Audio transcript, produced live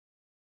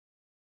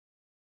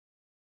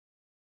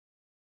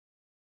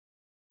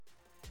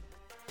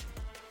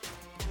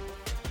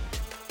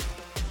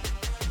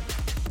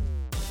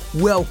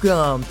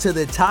Welcome to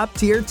the Top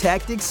Tier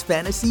Tactics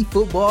Fantasy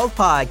Football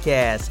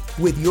Podcast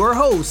with your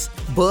hosts,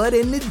 Bud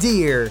and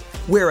Nadir,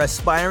 where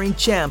aspiring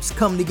champs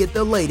come to get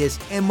the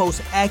latest and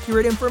most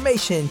accurate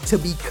information to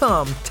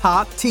become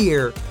top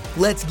tier.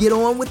 Let's get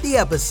on with the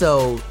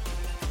episode.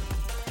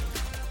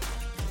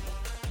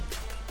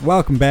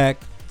 Welcome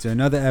back to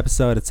another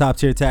episode of Top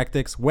Tier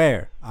Tactics,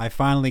 where I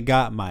finally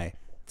got my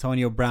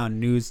Antonio Brown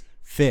news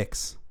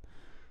fix.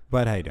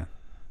 Bud, how you doing?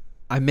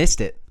 I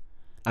missed it.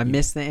 I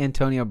missed the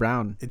Antonio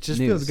Brown. It just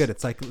news. feels good.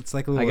 It's like a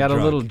little. I got drug.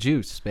 a little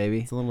juice, baby.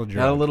 It's a little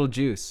drug. Got a little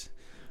juice.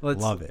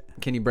 Love it.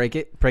 Can you break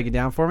it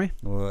down for me?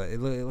 Well, it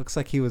looks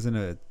like he was in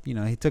a.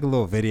 He took a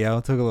little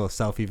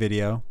selfie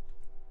video.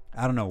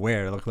 I don't know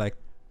where. It looked like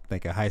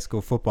a high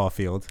school football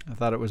field. I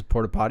thought it was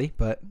porta potty,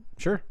 but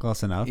sure,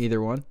 Close enough.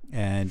 either one.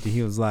 And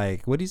he was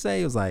like, "What did he say?"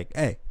 He was like,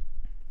 "Hey,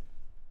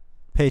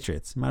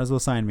 Patriots, might as well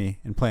sign me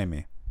and play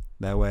me.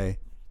 That way,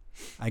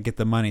 I get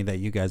the money that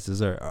you guys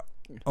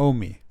owe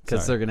me."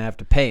 Because they're gonna have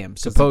to pay him,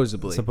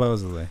 supposedly.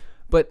 Supposedly.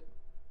 But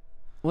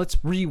let's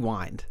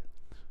rewind.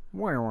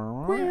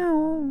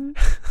 That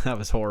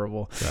was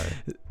horrible. Sorry.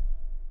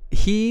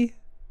 He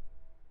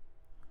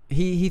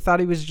thought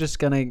he was just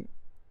gonna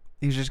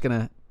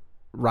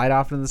ride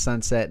off into the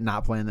sunset,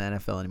 not play in the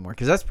NFL anymore.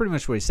 Because that's pretty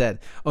much what he said.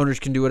 Owners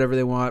can do whatever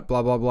they want,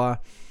 blah blah blah.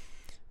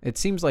 It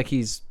seems like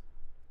he's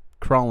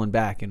crawling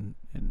back, and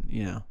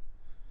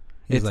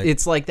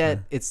it's like that.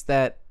 It's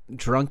that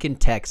drunken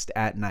text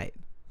at night.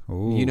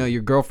 Ooh.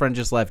 Your girlfriend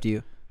just left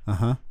you.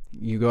 Uh-huh.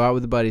 You go out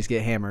with the buddies,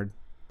 get hammered,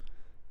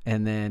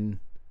 and then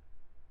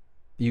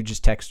you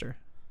just text her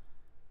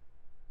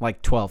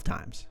like 12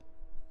 times.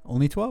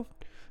 Only 12?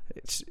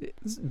 It's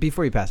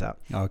before you pass out.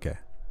 Okay.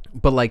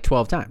 But like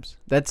 12 times.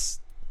 This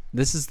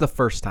is the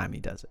first time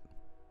he does it.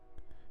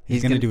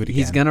 He's going to do it again.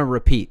 He's going to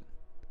repeat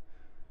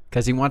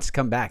because he wants to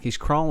come back. He's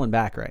crawling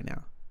back right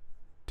now.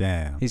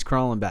 Damn. He's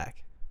crawling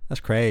back.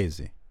 That's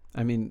crazy.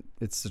 I mean,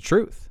 it's the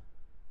truth.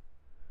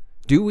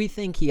 Do we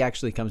think he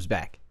actually comes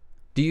back?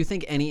 Do you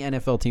think any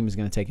NFL team is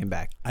going to take him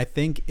back? I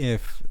think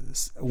if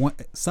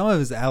some of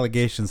his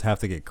allegations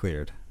have to get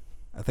cleared.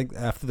 I think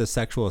after the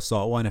sexual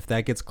assault one, if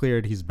that gets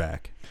cleared, he's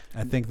back.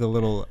 I think the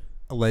little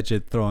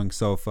alleged throwing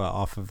sofa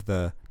off of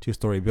the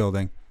 2-story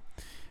building,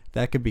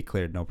 that could be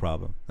cleared, no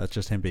problem. That's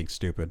just him being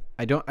stupid.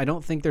 I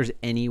don't think there's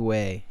any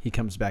way he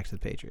comes back to the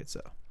Patriots,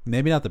 though.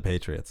 Maybe not the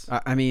Patriots.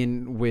 I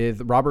mean,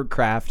 with Robert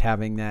Kraft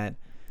having that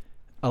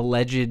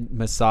alleged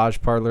massage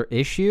parlor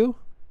issue,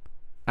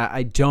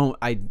 I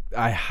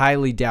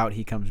highly doubt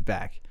he comes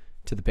back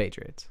to the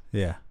Patriots.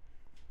 Yeah.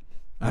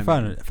 I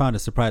found it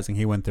surprising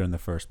he went there in the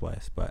first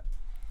place, but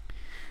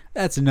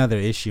that's another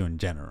issue in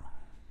general.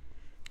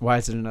 Why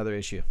is it another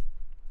issue?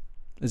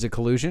 Is it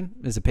collusion?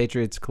 Is the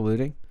Patriots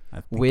colluding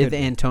with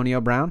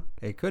Antonio Brown?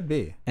 It could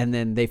be. And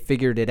then they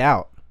figured it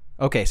out.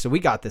 Okay, so we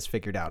got this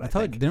figured out. I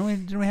think.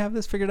 Didn't we have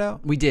this figured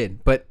out? We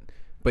did, but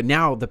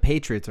now the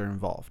Patriots are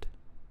involved.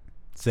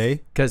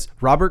 See? Because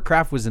Robert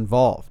Kraft was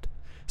involved.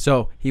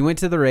 So he went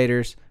to the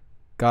Raiders,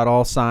 got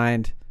all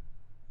signed,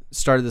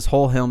 started this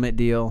whole helmet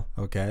deal.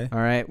 Okay. All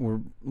right,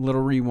 we're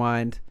little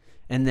rewind,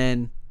 and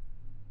then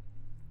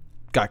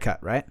got cut.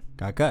 Right?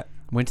 Got cut.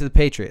 Went to the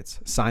Patriots,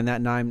 signed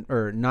that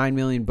 $9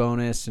 million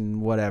bonus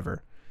and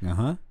whatever.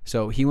 Uh-huh.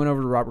 So he went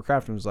over to Robert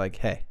Kraft and was like,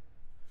 "Hey,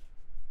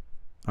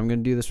 I'm going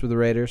to do this for the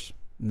Raiders,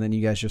 and then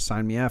you guys just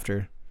sign me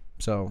after,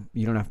 so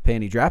you don't have to pay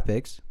any draft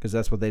picks because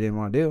that's what they didn't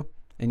want to do,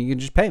 and you can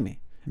just pay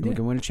me. And we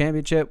can win a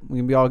championship. We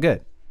can be all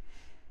good."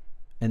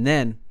 And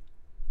then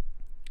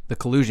the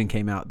collusion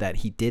came out that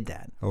he did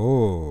that.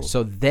 Oh.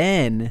 So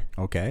then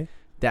okay,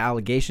 the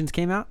allegations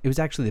came out. It was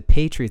actually the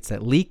Patriots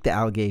that leaked the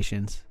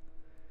allegations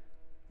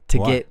to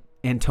get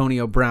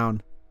Antonio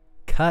Brown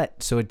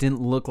cut, so it didn't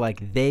look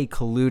like they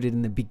colluded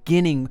in the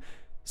beginning,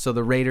 so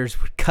the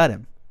Raiders would cut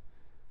him.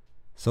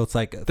 So it's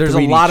like there's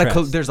a lot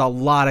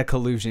of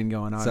collusion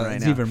going on so right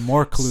it's now. Even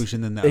more collusion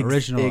than the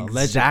original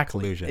alleged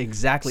collusion.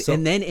 Exactly. So,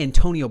 and then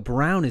Antonio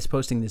Brown is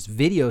posting this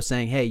video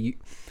saying, "Hey,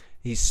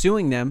 he's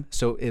suing them,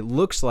 so it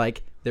looks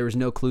like there was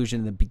no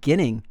collusion in the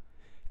beginning,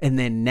 and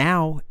then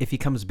now if he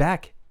comes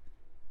back,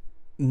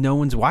 no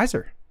one's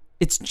wiser."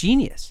 It's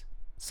genius.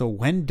 So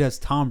when does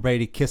Tom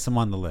Brady kiss him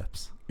on the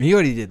lips? He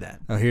already did that.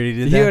 Oh, he already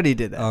did that? He already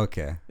did that.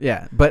 Okay.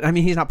 Yeah, but I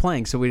mean, he's not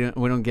playing, so we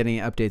don't get any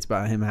updates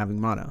about him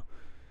having mono.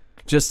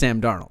 Just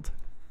Sam Darnold.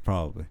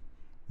 Probably.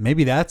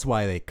 Maybe that's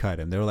why they cut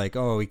him. They were like,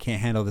 "Oh, we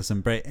can't handle this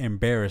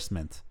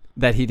embarrassment."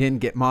 That he didn't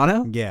get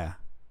mono? Yeah.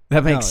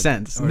 That makes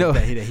sense. No,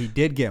 that he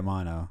did get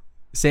mono.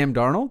 Sam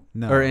Darnold?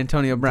 No. Or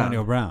Antonio Brown?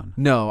 Antonio Brown.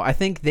 No, I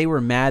think they were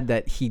mad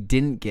that he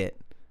didn't get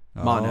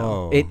mono.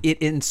 Oh. It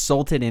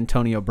insulted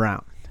Antonio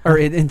Brown. Or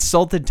it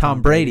insulted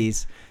Tom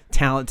Brady's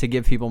talent to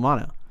give people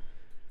mono.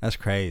 That's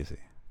crazy.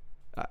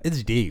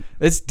 It's deep.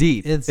 It's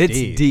deep. It's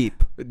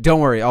deep. Don't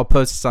worry. I'll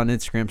post this on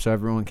Instagram so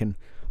everyone can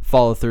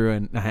follow through.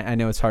 And I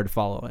know it's hard to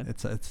follow it.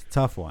 It's a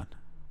tough one.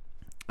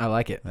 I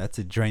like it. That's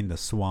a drain the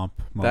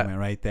swamp moment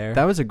right there.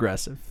 That was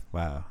aggressive.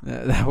 Wow.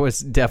 That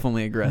was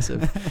definitely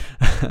aggressive.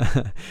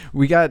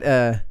 We got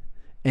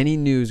any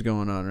news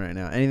going on right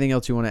now? Anything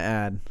else you want to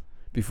add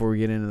before we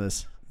get into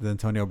this? The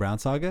Antonio Brown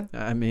saga?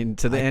 I mean,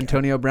 to the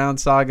Antonio Brown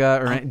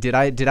saga, or did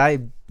I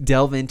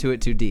delve into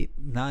it too deep?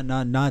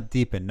 Not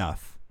deep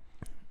enough.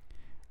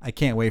 I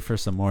can't wait for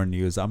some more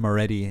news. I'm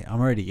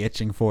already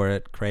itching for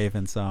it,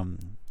 craving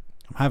some.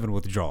 I'm having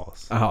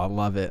withdrawals. Oh, I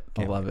love it.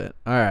 I love it.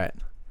 All right.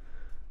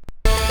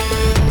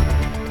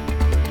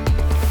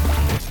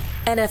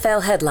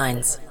 NFL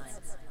headlines.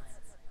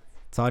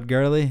 Todd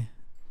Gurley,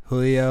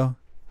 Julio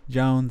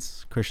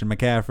Jones, Christian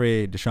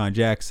McCaffrey, Deshaun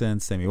Jackson,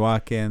 Sammy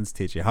Watkins,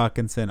 T.J.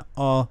 Hawkinson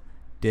all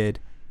did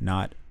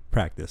not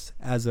practice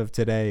as of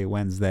today,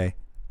 Wednesday,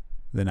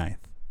 the 9th.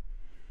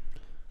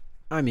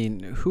 I mean,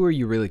 who are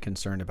you really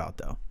concerned about,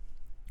 though?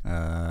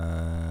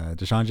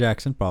 Deshaun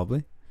Jackson,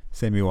 probably.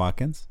 Sammy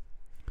Watkins.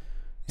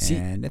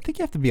 And I think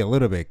you have to be a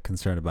little bit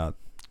concerned about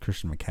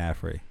Christian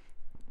McCaffrey.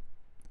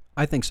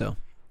 I think so.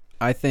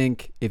 I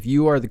think if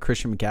you are the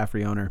Christian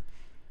McCaffrey owner,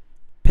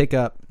 pick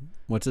up,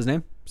 what's his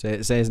name? Say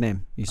his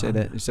name. You said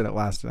it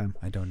last time.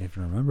 I don't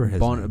even remember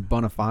his name.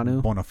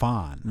 Bonifon.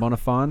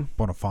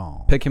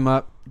 Pick him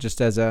up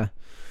just as a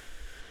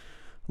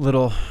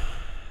little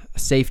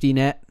safety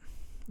net,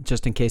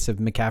 just in case if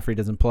McCaffrey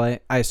doesn't play.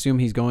 I assume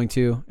he's going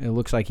to. It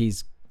looks like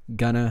he's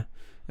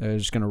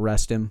just gonna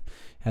rest him.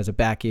 Has a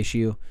back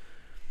issue.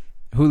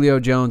 Julio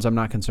Jones, I'm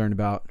not concerned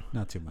about.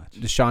 Not too much.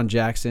 Deshaun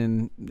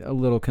Jackson, a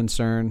little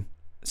concern.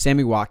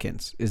 Sammy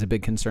Watkins is a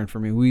big concern for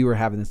me. We were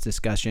having this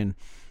discussion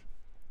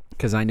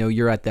because I know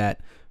you're at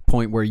that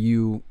point where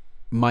you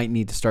might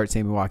need to start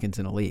Sammy Watkins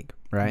in a league,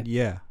 right?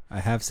 Yeah, I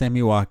have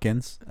Sammy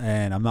Watkins,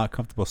 and I'm not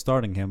comfortable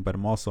starting him, but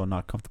I'm also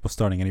not comfortable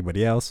starting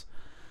anybody else.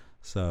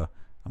 So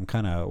I'm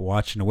kind of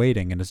watching and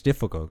waiting, and it's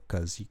difficult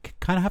because you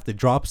kind of have to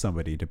drop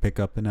somebody to pick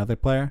up another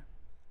player,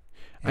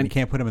 and you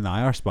can't put him in the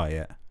IR spot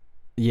yet.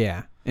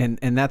 Yeah, and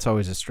that's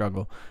always a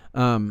struggle.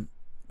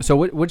 So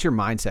what's your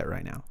mindset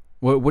right now?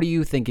 What are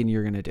you thinking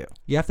you're going to do?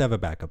 You have to have a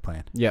backup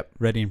plan. Yep.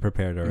 Ready and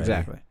prepared already.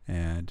 Exactly.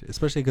 And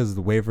especially because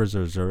the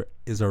waivers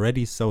is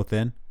already so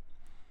thin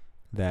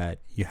that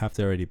you have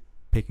to already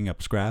picking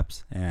up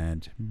scraps.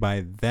 And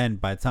by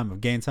the time of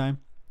game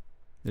time,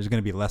 there's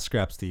going to be less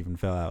scraps to even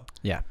fill out.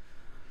 Yeah.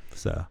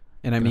 So,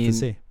 and I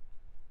mean,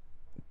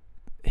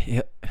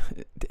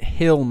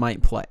 Hill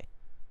might play.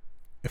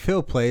 If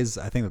Hill plays,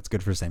 I think that's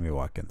good for Sammy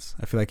Watkins.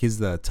 I feel like he's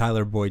the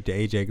Tyler Boyd to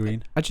AJ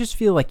Green. I just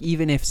feel like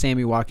even if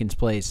Sammy Watkins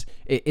plays,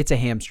 it's a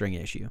hamstring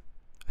issue.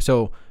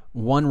 So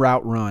one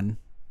route run,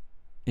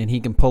 and he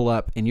can pull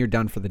up, and you're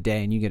done for the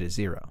day, and you get a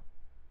 0.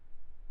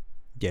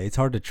 Yeah, it's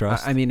hard to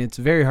trust. I mean, it's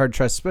very hard to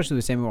trust, especially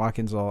with Sammy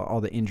Watkins,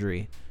 all the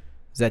injury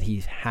that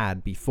he's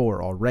had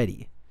before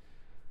already.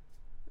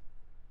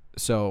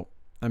 So,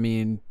 I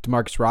mean,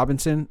 Demarcus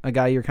Robinson, a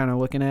guy you're kind of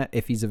looking at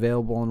if he's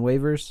available on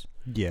waivers.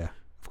 Yeah,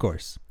 of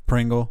course.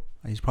 Pringle,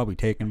 he's probably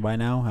taken by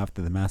now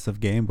after the massive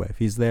game, but if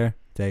he's there,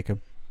 take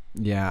him.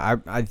 Yeah,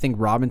 I think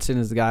Robinson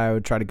is the guy I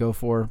would try to go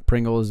for.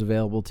 Pringle is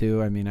available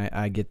too. I mean,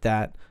 I get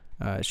that.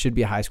 It should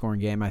be a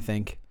high-scoring game, I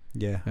think.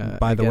 Yeah.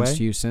 By the way, against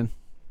Houston.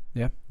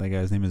 Yeah. That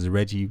guy's name is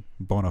Reggie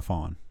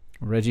Bonifon.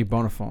 Reggie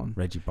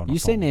Bonifon. You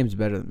say names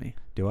better than me.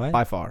 Do I?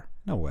 By far.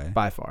 No way.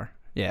 By far.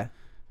 Yeah.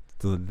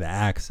 The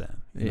accent.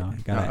 You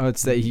know,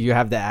 it's that you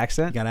have the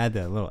accent. You gotta add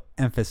that little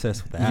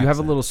emphasis with the accent. You have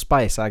a little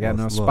spice. I got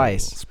no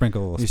spice.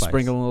 Sprinkle a little spice. You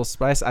sprinkle a little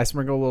spice. I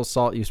sprinkle a little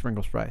salt. You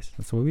sprinkle spice.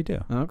 That's what we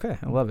do. Okay,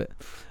 I love it.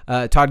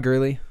 Todd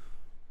Gurley.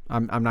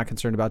 I'm not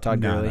concerned about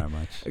Todd Gurley. Not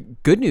much.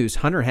 Good news.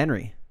 Hunter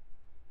Henry.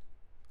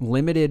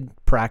 Limited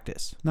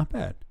practice. Not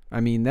bad. I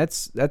mean,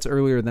 that's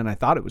earlier than I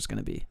thought it was going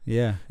to be.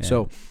 Yeah.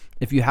 So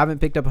if you haven't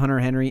picked up Hunter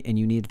Henry and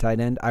you need a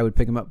tight end, I would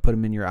pick him up, put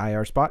him in your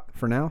IR spot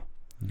for now.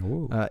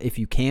 If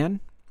you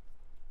can.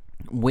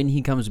 When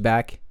he comes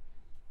back,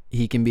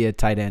 he can be a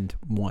tight end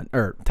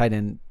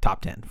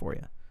top 10 for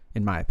you,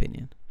 in my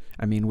opinion.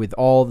 I mean, with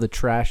all the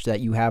trash that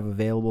you have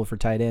available for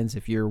tight ends,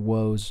 if your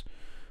woes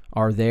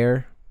are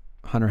there,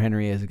 Hunter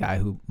Henry is a guy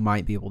who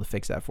might be able to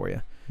fix that for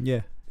you.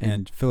 Yeah,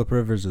 and Phillip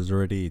Rivers is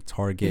already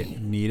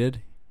target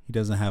needed. He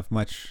doesn't have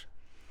much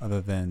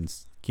other than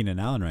Keenan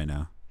Allen right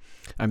now.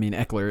 I mean,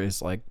 Eckler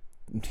is like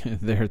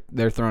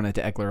they're throwing it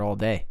to Eckler all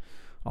day.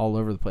 All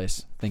over the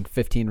place. I think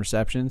 15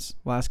 receptions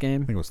last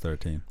game. I think it was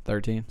 13.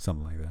 13?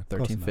 Something like that.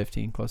 13,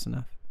 15, close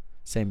enough.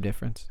 Same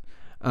difference.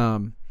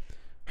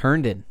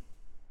 Herndon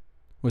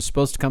was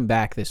supposed to come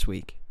back this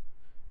week.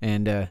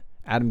 And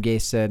Adam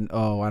Gase said,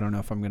 I don't know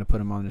if I'm going to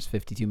put him on this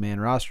 52-man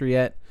roster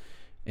yet.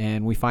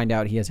 And we find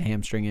out he has a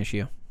hamstring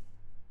issue.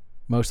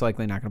 Most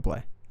likely not going to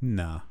play.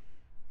 No.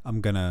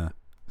 I'm going to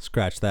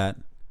scratch that.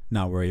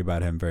 Not worry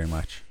about him very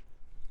much.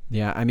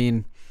 Yeah, I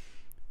mean,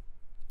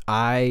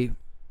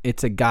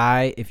 it's a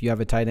guy, if you have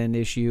a tight end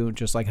issue,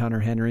 just like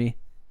Hunter Henry,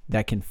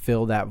 that can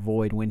fill that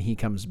void when he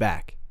comes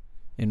back,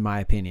 in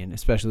my opinion,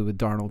 especially with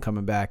Darnold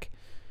coming back.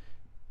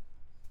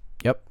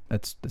 Yep,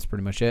 that's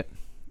pretty much it.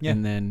 Yeah.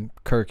 And then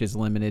Kirk is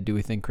limited. Do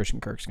we think Christian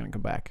Kirk's going to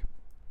come back?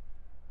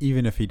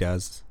 Even if he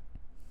does,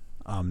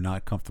 I'm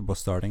not comfortable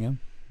starting him.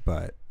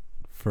 But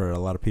for a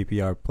lot of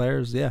PPR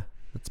players, yeah,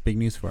 that's big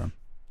news for him.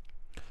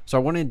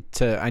 So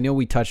I know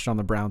we touched on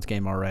the Browns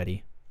game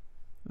already.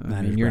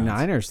 Niners, your Browns.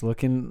 Niners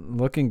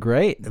looking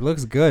great. It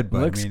looks good,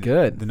 but Looks I mean,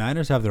 good. The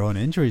Niners have their own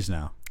injuries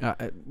now.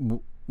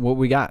 What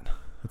we got?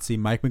 Let's see,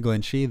 Mike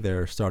McGlinchey,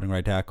 their starting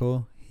right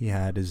tackle. He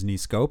had his knee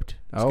scoped.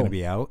 He's going to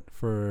be out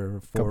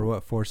for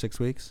 4-6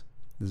 weeks.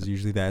 This is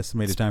usually the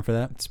estimated time for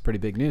that. It's pretty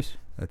big news.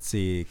 Let's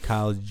see,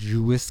 Kyle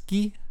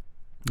Juszczyk,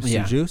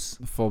 Yeah. Juice,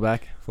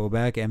 Fullback.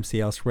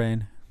 MCL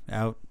sprain,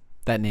 out.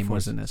 That name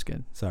wasn't as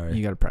good. Sorry.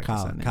 You got to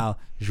practice that name. Kyle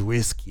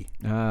Juszczyk.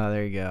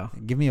 There you go.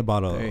 Give me a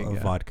bottle There you of go.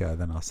 vodka,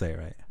 then I'll say it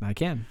right. I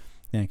can.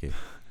 Thank you.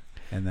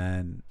 And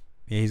then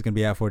he's going to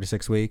be out 4 to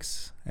 6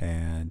 weeks,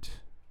 and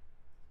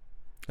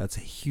that's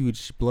a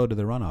huge blow to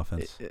the run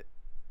offense.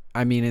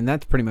 I mean, and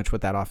that's pretty much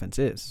what that offense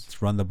is.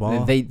 Let's run the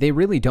ball. They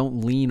really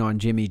don't lean on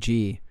Jimmy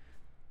G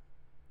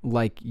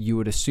like you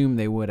would assume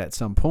they would at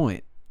some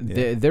point.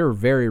 Yeah. They're a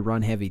very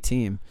run-heavy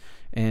team.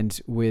 And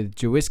with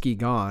Jawiski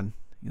gone,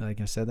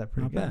 like I said, that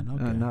pretty Not good.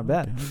 bad. Okay. Not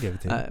bad. Okay, I'll give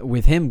it to you.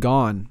 With him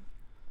gone,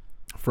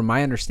 from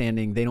my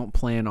understanding, they don't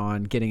plan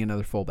on getting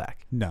another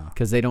fullback No.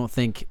 because they don't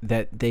think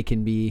that they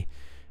can be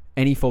 –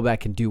 any fullback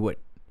can do what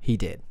he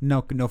did.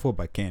 No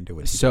fullback can do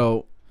it.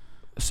 So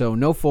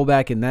no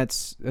fullback, and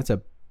that's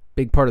a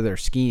big part of their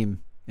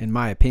scheme, in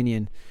my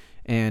opinion.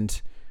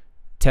 And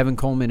Tevin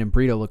Coleman and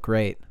Breida look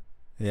great.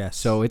 Yes.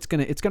 So it's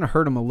gonna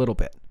hurt them a little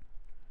bit.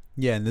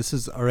 Yeah, and this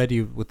is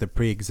already with the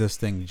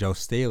pre-existing Joe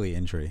Staley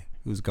injury,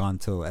 who's gone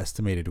till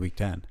estimated week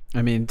 10.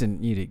 I mean,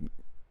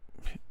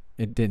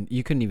 it didn't.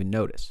 You couldn't even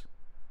notice.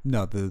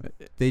 No,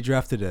 they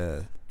drafted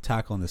a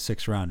tackle in the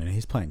 6th round, and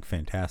he's playing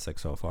fantastic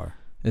so far.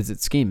 Is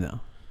it scheme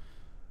though?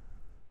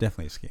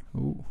 Definitely a scheme.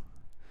 Ooh.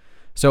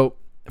 So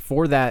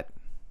for the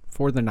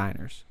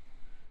Niners,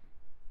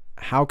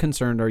 how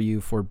concerned are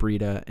you for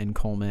Breida and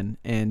Coleman?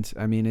 And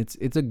I mean, it's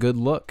a good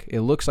look.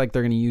 It looks like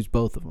they're going to use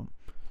both of them.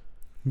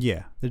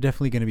 Yeah, they're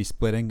definitely going to be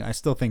splitting. I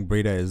still think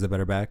Breida is the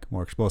better back,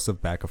 more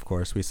explosive back, of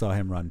course. We saw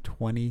him run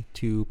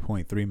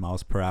 22.3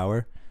 miles per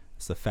hour.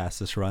 It's the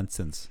fastest run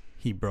since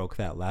he broke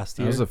that last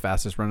year. That was the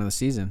fastest run of the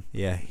season.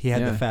 Yeah, he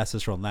had Yeah. the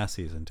fastest run last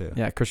season, too.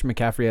 Yeah, Christian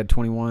McCaffrey had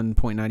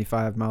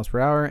 21.95 miles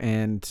per hour,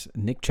 and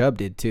Nick Chubb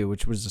did too,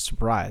 which was a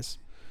surprise.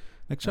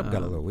 Nick Chubb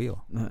got a little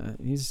wheel.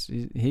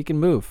 He can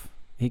move.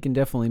 He can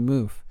definitely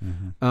move.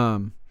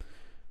 Mm-hmm.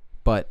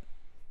 But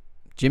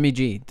Jimmy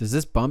G, does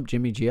this bump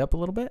Jimmy G up a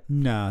little bit?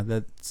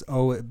 No,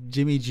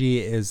 Jimmy G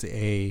is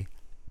a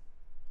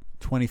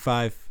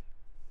 25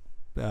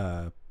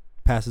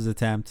 passes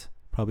attempt,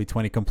 probably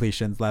 20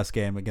 completions. Last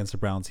game against the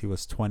Browns, he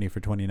was 20 for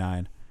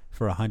 29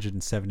 for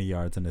 170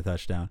 yards and a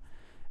touchdown.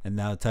 And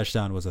now the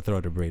touchdown was a throw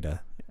to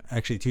Breida.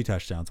 Actually, 2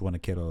 touchdowns, 1 to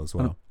Kittle as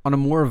well. On a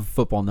more of a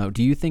football note,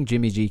 do you think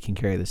Jimmy G can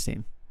carry this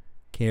team?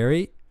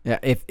 Carry? Yeah,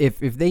 if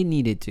they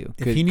needed to.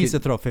 If he needs to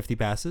throw 50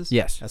 passes?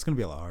 Yes. That's going to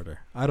be a lot harder.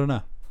 I don't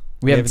know.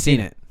 We haven't seen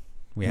it.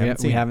 We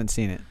We haven't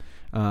seen it.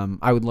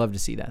 I would love to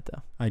see that,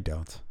 though. I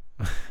don't.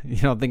 You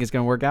don't think it's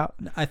going to work out?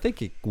 I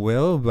think it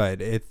will,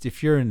 but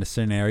if you're in a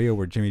scenario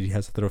where Jimmy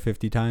has to throw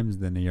 50 times,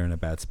 then you're in a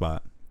bad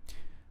spot.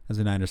 As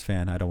a Niners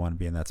fan, I don't want to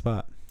be in that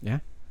spot. Yeah,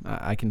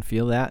 I can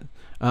feel that.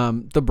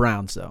 The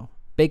Browns, though.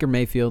 Baker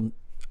Mayfield,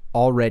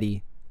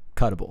 already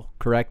cuttable,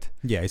 correct?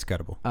 Yeah, he's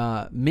cuttable.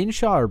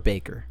 Minshew or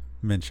Baker?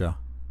 Minshew.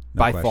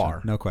 By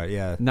far. No question.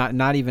 Yeah.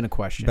 Not even a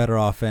question. Better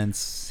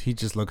offense. He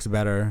just looks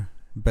better.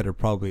 Better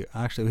probably.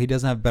 Actually, he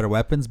doesn't have better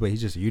weapons, but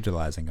he's just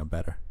utilizing them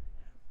better.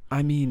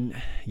 I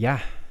mean,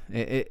 yeah.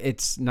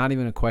 It's not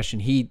even a question.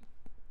 He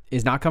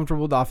is not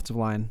comfortable with the offensive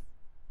line.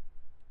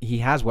 He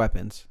has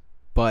weapons,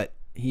 but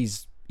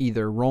he's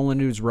either rolling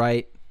to his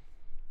right.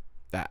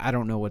 I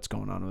don't know what's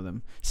going on with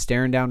him.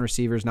 Staring down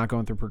receivers, not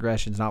going through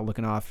progressions, not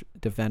looking off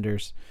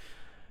defenders.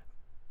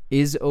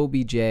 Is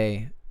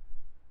OBJ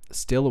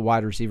still a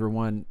wide receiver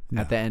one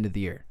at the end of the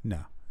year?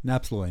 No,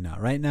 absolutely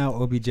not. Right now,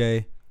 OBJ,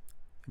 I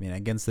mean,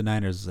 against the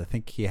Niners, I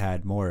think he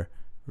had more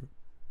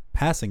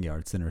passing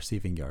yards than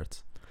receiving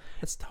yards.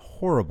 That's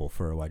horrible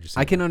for a wide receiver.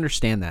 I can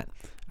understand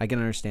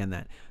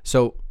that.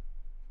 So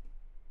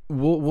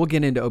we'll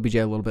get into OBJ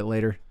a little bit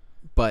later,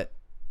 but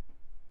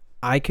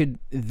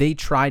they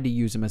tried to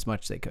use him as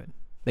much as they could.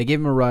 They gave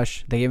him a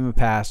rush. They gave him a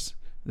pass.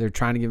 They're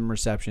trying to give him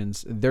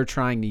receptions. They're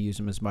trying to use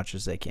him as much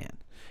as they can.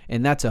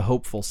 And that's a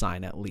hopeful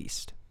sign at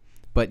least.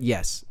 But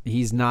yes,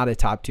 he's not a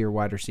top-tier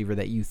wide receiver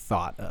that you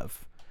thought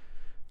of.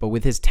 But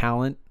with his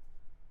talent,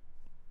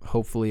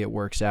 hopefully it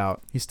works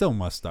out. He still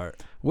must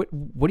start. What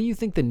do you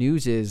think the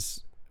news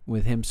is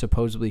with him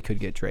supposedly could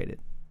get traded?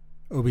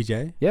 OBJ?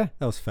 Yeah.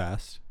 That was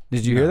fast.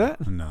 Did you hear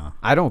that? No.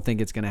 I don't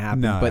think it's going to happen,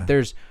 No. but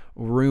there's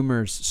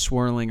rumors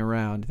swirling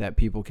around that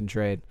people can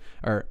trade,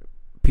 or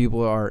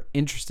people are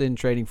interested in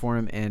trading for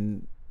him,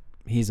 and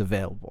he's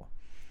available.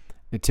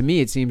 And to me,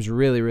 it seems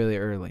really, really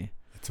early,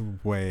 It's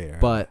way early.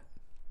 but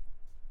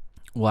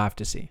we'll have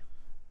to see.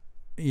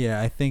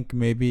 Yeah, I think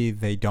maybe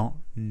they don't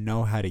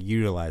know how to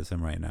utilize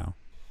him right now.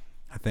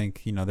 I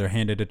think, they're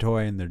handed a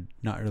toy and they're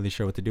not really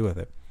sure what to do with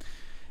it.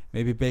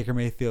 Maybe Baker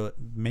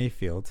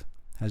Mayfield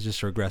has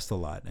just regressed a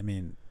lot. I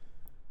mean,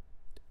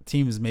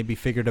 teams maybe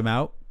figured him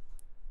out.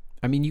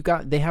 I mean,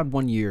 they had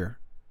 1 year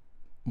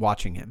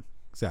watching him.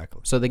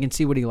 Exactly. So they can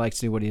see what he likes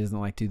to do, what he doesn't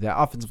like to do. That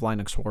offensive line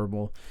looks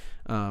horrible.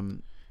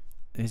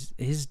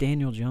 Is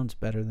Daniel Jones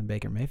better than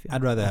Baker Mayfield?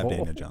 I'd rather have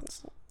Daniel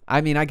Jones.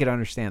 I mean, I could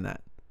understand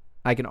that.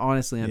 I can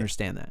honestly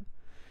understand that.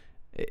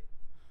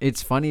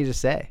 It's funny to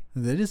say.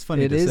 It is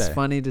funny to say. It is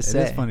funny to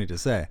say. It is funny to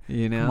say.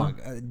 You know? Come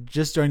on,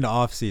 just during the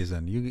off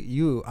season,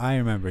 I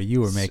remember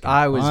you were making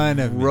I was fun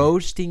of me.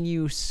 roasting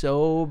you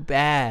so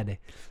bad.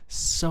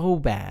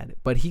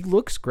 But he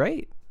looks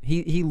great.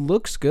 He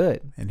looks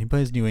good. And he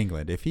plays New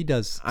England. If he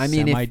does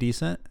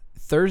semi-decent.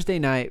 Thursday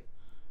night,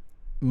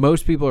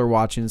 most people are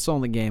watching. It's the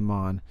only game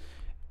on.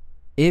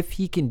 If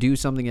he can do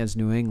something as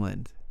New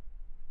England,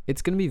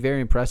 it's going to be very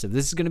impressive.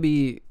 This is going to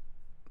be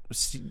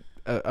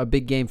a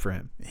big game for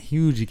him.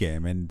 Huge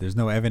game. And there's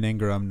no Evan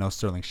Ingram, no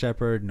Sterling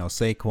Shepard, no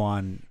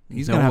Saquon.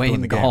 He's no gonna have Wayne to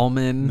win the Gallman.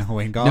 game. No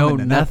Wayne Gallman. No,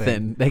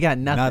 nothing. They got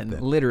nothing.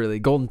 Literally.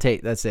 Golden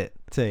Tate. That's it.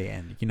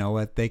 And you know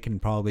what? They can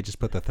probably just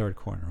put the third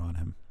corner on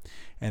him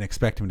and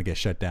expect him to get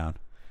shut down.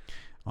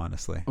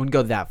 Honestly, I wouldn't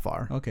go that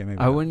far. Okay, maybe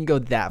I wouldn't go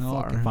that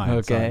far. Okay, fine.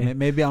 Okay, so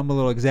maybe I'm a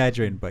little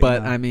exaggerating, but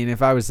I mean,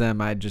 if I was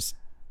them, I'd just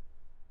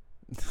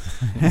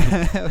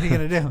what are you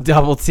gonna do?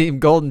 Double team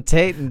Golden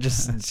Tate and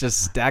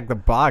just stack the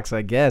box.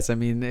 I guess. I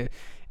mean,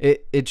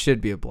 it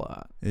should be a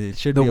blowout. It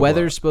should. The be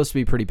weather's supposed to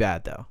be pretty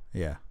bad, though.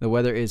 Yeah, the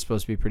weather is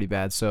supposed to be pretty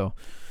bad. So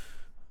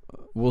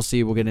we'll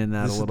see. We'll get into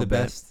that a little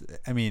bit.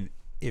 I mean,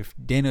 if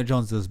Daniel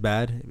Jones does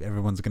bad,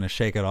 everyone's gonna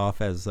shake it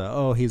off as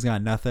he's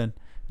got nothing.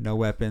 No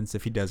weapons.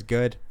 If he does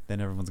good, then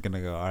everyone's going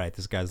to go, all right,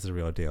 this guy's the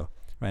real deal.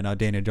 Right now,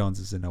 Daniel Jones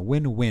is in a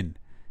win-win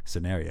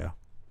scenario.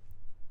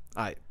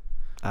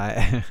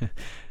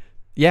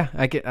 Yeah,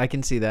 I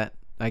can see that.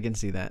 I can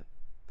see that.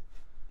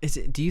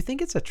 Do you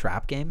think it's a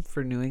trap game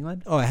for New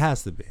England? Oh, it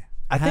has to be.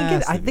 I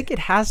think it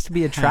has to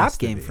be a trap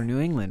game for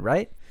New England,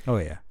 right? Oh,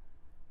 yeah.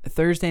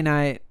 Thursday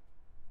night,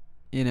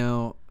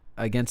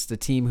 against a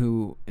team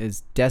who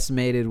is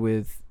decimated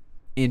with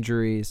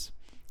injuries.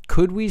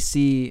 Could we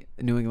see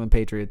New England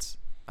Patriots?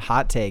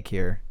 Hot take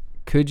here.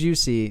 Could you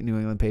see New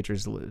England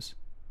Patriots lose?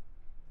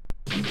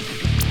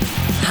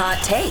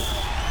 Hot take.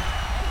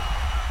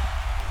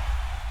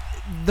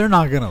 They're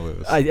not gonna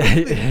lose.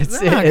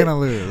 They're not gonna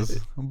lose.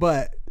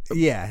 But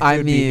yeah,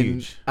 I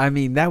mean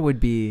that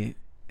would be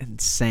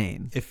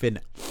insane. If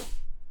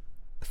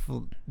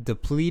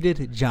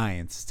depleted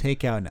Giants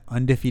take out an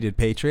undefeated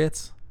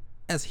Patriots,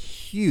 that's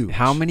huge.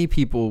 How many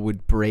people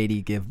would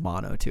Brady give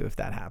mono to if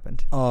that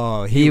happened?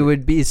 Oh, he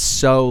would be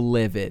so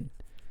livid.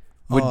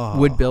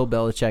 Would Bill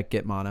Belichick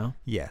get mono?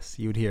 Yes,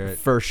 you would hear it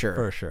for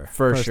sure.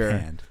 For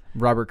sure.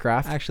 Robert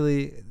Kraft.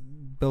 Actually,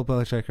 Bill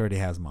Belichick already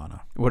has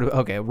mono.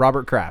 Okay,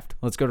 Robert Kraft.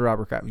 Let's go to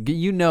Robert Kraft.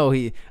 He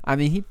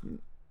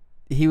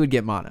would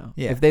get mono.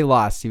 Yeah. If they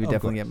lost, he would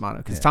definitely get mono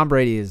because Tom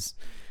Brady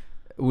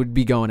would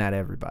be going at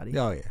everybody.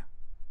 Oh yeah,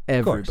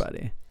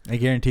 everybody. I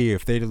guarantee you,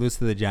 if they lose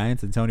to the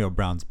Giants, Antonio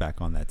Brown's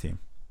back on that team.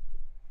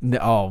 No,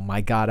 oh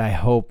my God, I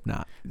hope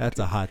not. That's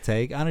a hot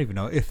take. I don't even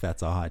know if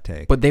that's a hot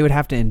take. But they would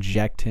have to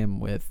inject him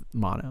with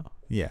mono.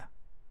 Yeah.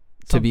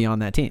 To be on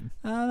that team.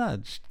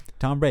 No,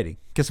 Tom Brady.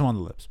 Kiss him on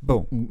the lips.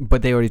 Boom.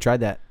 But they already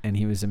tried that, and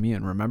he was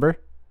immune, remember?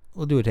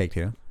 We'll do a take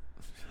two.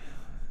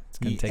 It's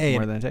going to take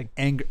more than a take.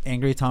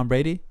 Angry Tom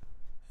Brady?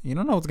 You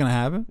don't know what's going to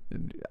happen.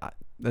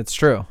 That's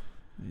true.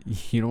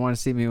 You don't want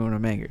to see me when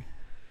I'm angry.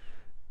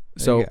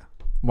 So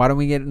why don't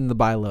we get into the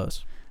buy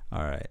lows?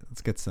 All right.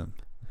 Let's get some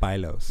buy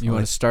lows. You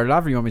want to start it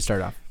off or you want me to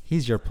start off?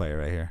 He's your player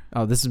right here.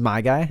 Oh, this is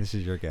my guy? This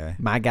is your guy.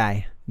 My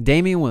guy.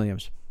 Damian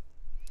Williams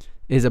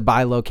is a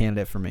buy low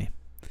candidate for me.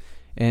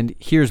 And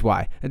here's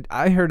why.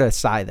 I heard a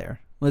sigh there.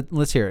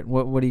 Let's hear it.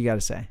 What do you got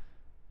to say?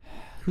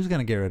 Who's going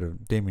to get rid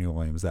of Damian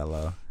Williams that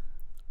low?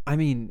 I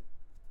mean,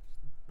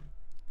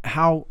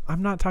 I'm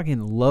not talking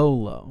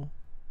low.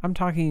 I'm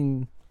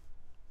talking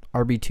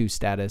RB2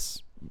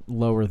 status,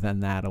 lower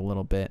than that a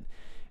little bit.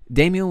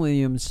 Damian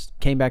Williams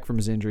came back from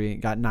his injury,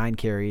 got 9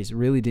 carries,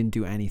 really didn't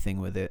do anything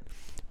with it.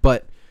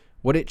 But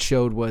what it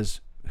showed was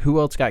who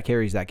else got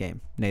carries that game,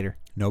 Nader?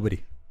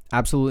 Nobody.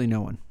 Absolutely no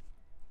one.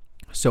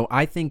 So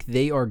I think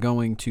they are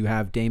going to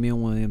have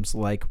Damian Williams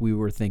like we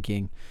were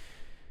thinking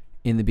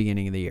in the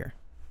beginning of the year.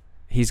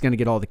 He's going to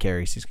get all the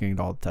carries. He's going to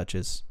get all the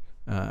touches.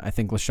 I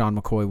think LaShawn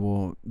McCoy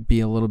will be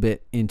a little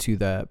bit into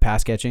the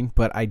pass catching,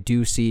 but I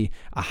do see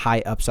a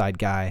high upside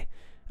guy.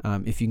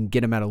 If you can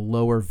get him at a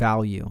lower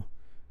value,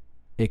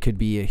 it could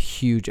be a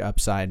huge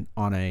upside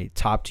on a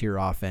top-tier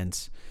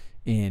offense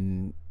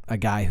in a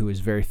guy who is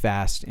very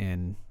fast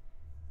and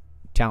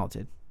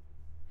talented.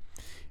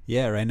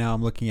 Yeah, right now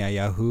I'm looking at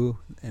Yahoo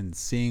and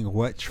seeing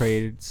what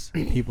trades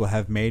people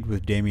have made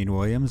with Damian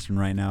Williams, and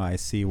right now I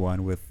see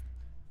one with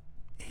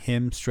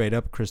him straight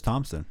up Chris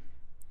Thompson.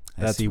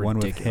 I see one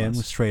with him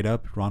straight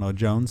up Ronald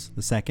Jones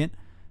II,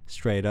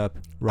 straight up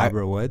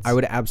Robert Woods. I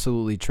would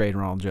absolutely trade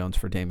Ronald Jones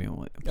for Damian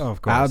Williams. Oh,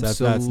 of course.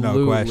 That's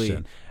no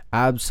question.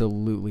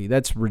 Absolutely.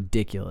 That's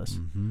ridiculous.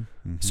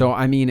 Mm-hmm. So,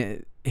 I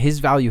mean, his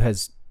value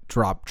has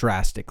dropped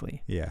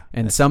drastically. Yeah.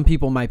 And some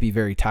people might be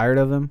very tired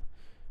of him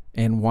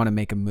and want to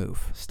make a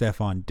move.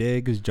 Stephon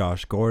Diggs,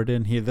 Josh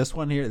Gordon. This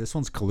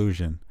one's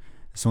collusion.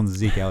 This one's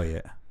Zeke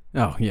Elliott.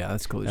 Oh, yeah,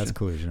 that's collusion. That's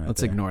collusion right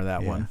Let's there. ignore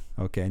that Yeah. one.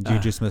 Okay, and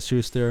Juju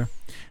Smith-Schuster,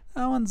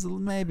 that one's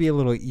maybe a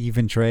little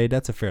even trade.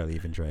 That's a fairly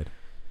even trade.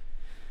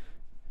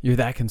 You're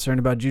that concerned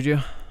about Juju?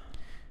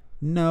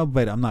 No,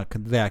 but I'm not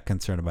that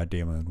concerned about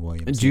Damian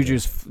Williams. either.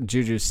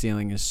 Juju's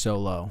ceiling is so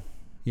low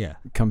Yeah,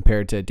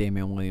 compared to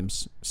Damian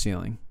Williams'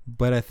 ceiling.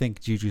 but I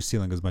think Juju's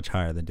ceiling is much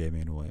higher than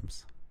Damian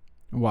Williams.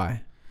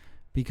 Why?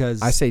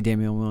 Because I say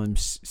Damian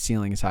Williams'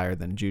 ceiling is higher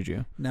than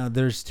Juju. now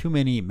there's too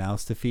many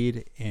mouths to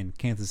feed in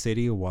Kansas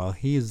City while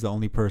he is the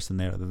only person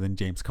there other than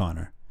James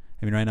Conner.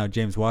 I mean, right now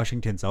James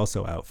Washington's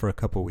also out for a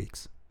couple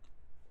weeks.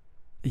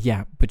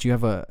 Yeah, but you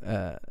have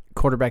a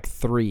quarterback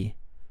 3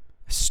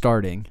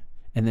 starting,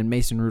 and then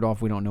Mason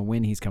Rudolph, we don't know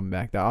when he's coming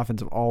back. The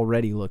offense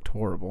already looked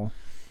horrible.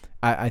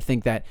 I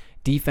think that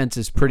defense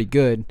is pretty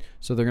good,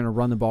 so they're going to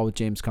run the ball with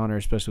James Conner,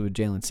 especially with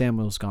Jalen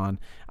Samuels gone.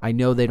 I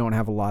know they don't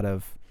have a lot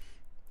of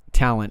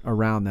talent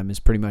around them is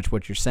pretty much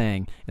what you're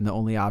saying, and the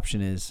only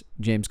option is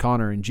James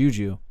Conner and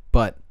Juju,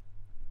 but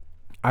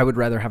I would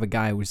rather have a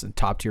guy who's a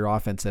top-tier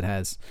offense that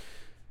has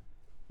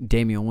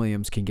Damian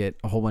Williams can get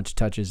a whole bunch of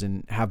touches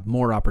and have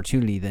more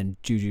opportunity than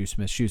Juju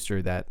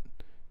Smith-Schuster that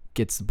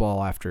gets the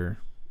ball after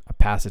a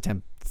pass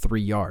attempt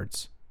 3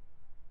 yards.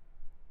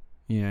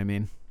 You know what I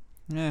mean?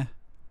 Yeah,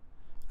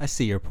 I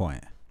see your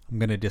point. I'm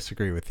going to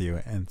disagree with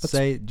you and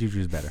say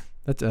Juju's better.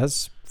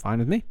 That's fine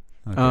with me.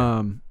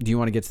 Okay. Do you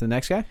want to get to the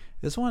next guy?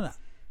 This one,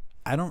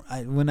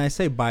 when I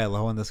say buy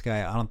low on this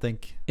guy, I don't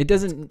think It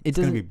doesn't it's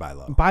going to be buy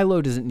low. buy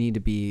low doesn't need to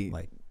be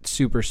Like,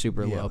 super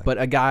yeah, low, like-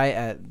 but a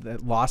guy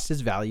that lost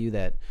his value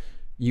that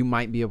you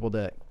might be able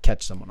to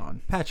catch someone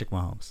on. Patrick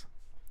Mahomes.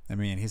 I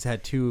mean, he's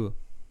had 2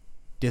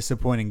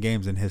 disappointing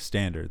games in his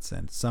standards,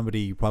 and somebody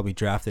you probably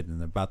drafted in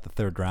about the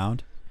 3rd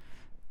round.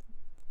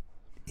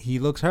 He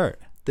looks hurt.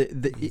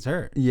 He's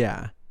hurt.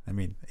 Yeah, I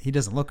mean, he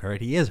doesn't look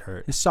hurt. He is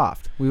hurt. he's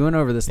soft. We went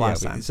over this Yeah,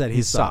 last we time. said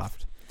he's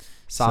soft.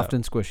 Soft So-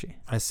 and squishy.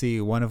 I see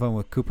one of them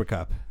with Cooper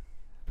Kupp,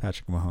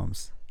 Patrick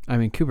Mahomes. I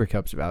mean, Cooper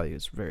Kupp's value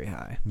is very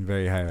high.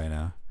 Very high right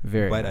now.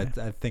 Very But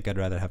high. I think I'd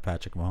rather have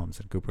Patrick Mahomes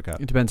than Cooper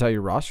Kupp. It depends how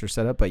your roster's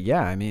set up, but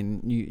yeah, I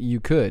mean, you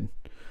could.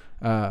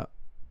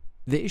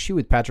 The issue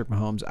with Patrick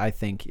Mahomes, I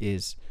think,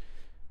 is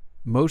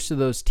most of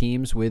those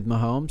teams with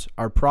Mahomes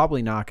are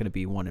probably not going to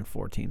be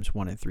 1-4 teams,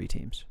 1-3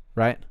 teams,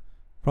 right?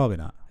 Probably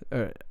not.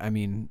 I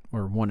mean,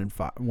 or 1-5,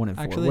 1-4,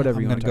 Actually, whatever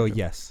I'm you going want to to go talk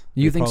yes.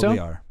 You They think so? probably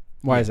are.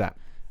 Why Yeah. is that?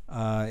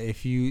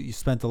 If you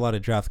spent a lot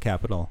of draft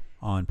capital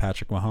on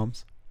Patrick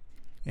Mahomes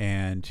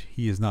and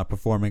he is not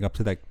performing up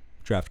to that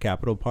draft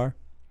capital par,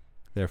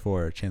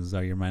 therefore chances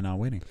are you might not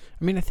winning.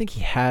 I mean, I think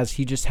he has.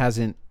 He just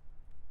hasn't.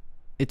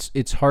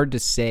 It's hard to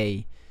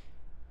say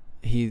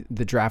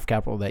the draft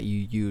capital that you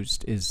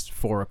used is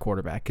for a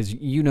quarterback because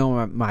you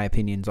know my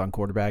opinions on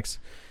quarterbacks.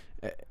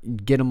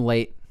 Get them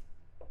late.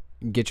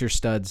 Get your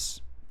studs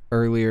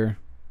earlier.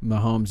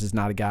 Mahomes is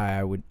not a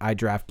guy I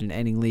draft in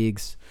any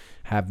leagues.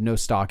 Have no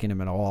stock in him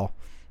at all.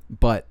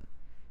 But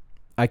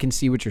I can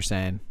see what you're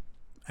saying.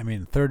 I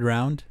mean, 3rd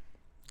round,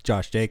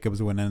 Josh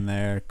Jacobs went in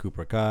there,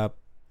 Cooper Kupp,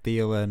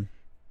 Thielen,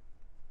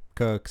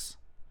 Cooks.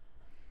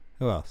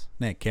 Who else?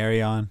 Nick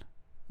Carry-On.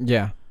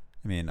 Yeah.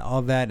 I mean,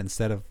 all that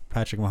instead of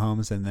Patrick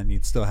Mahomes, and then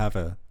you'd still have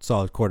a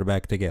solid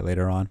quarterback to get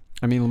later on.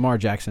 I mean, Lamar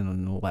Jackson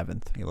in the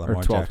 11th Yeah, or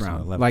Lamar 12th Jackson in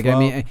round. the 11th. Like, Well-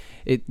 I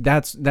mean,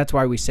 that's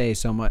why we say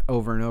so much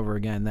over and over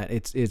again that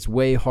it's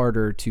way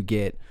harder to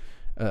get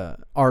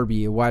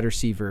RB, a wide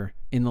receiver,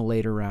 in the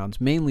later rounds,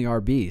 mainly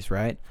RBs,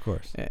 right? Of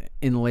course.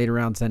 In the later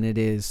rounds than it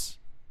is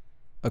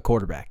a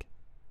quarterback.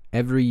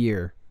 Every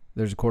year,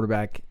 there's a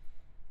quarterback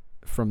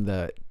from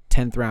the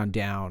 10th round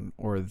down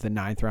or the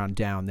 9th round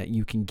down that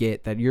you can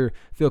get that you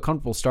feel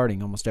comfortable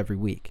starting almost every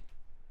week.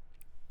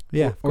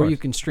 Yeah, of Or you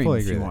course. can stream Fully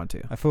if agree you with want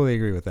to. I fully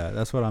agree with that.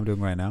 That's what I'm doing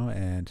right now,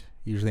 and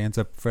usually ends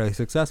up fairly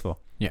successful.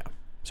 Yeah.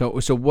 So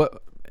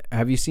what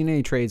have you seen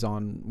any trades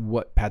on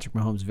what Patrick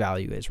Mahomes'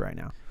 value is right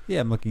now?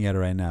 Yeah, I'm looking at it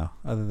right now.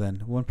 Other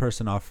than one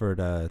person offered,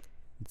 let's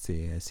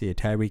see, I see a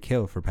Tyreek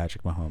Hill for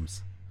Patrick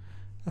Mahomes.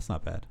 That's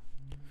not bad.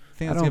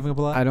 Think that's giving up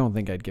a lot? I don't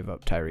think I'd give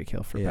up Tyreek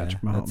Hill for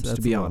Patrick Mahomes,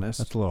 to be honest.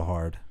 That's a little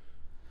hard.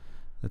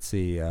 Let's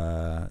see,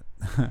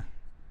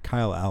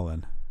 Kyle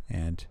Allen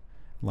and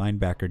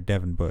linebacker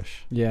Devin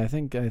Bush. Yeah, I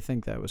think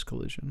that was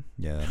collusion.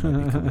 Yeah, that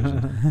might be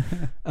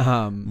collusion.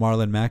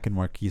 Marlon Mack and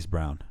Marquise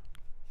Brown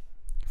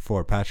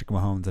for Patrick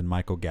Mahomes and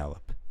Michael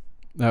Gallup.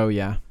 Oh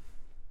yeah.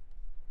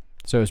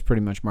 So it's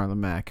pretty much Marlon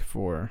Mack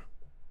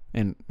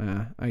and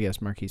I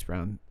guess Marquise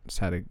Brown's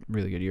had a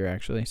really good year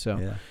actually.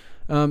 So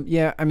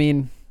Yeah. I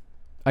mean,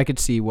 I could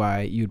see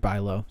why you'd buy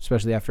low,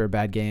 especially after a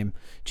bad game.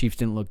 Chiefs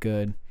didn't look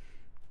good.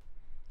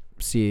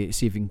 See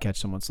if you can catch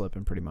someone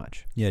slipping pretty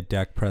much. Yeah,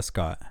 Dak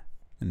Prescott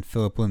and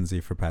Phillip Lindsay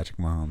for Patrick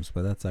Mahomes,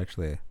 but that's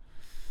actually,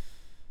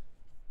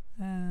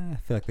 I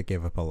feel like they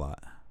gave up a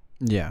lot.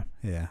 Yeah.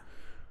 Yeah,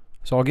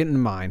 So I'll get into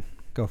mine.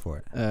 go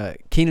for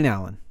it. Keenan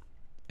Allen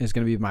is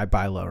going to be my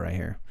buy low right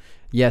here.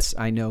 Yes,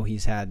 I know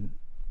he's had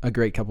a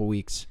great couple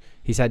weeks.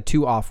 He's had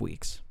 2 off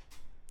weeks.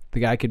 The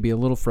guy could be a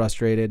little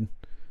frustrated.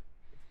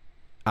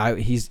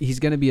 He's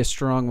going to be a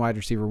strong wide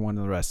receiver one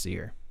the rest of the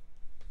year.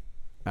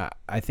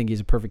 I think he's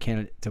a perfect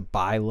candidate to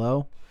buy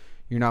low.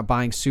 You're not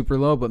buying super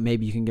low, but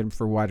maybe you can get him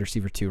for wide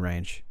receiver 2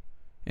 range,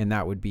 and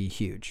that would be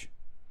huge.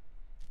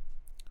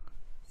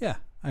 Yeah,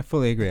 I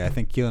fully agree. I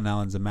think Keelan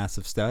Allen's a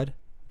massive stud,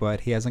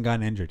 but he hasn't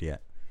gotten injured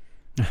yet.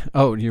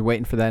 Oh, you're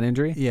waiting for that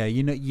injury? Yeah,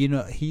 you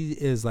know, he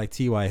is like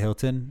T.Y.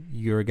 Hilton.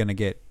 You're gonna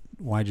get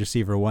wide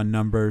receiver 1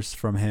 numbers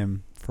from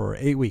him for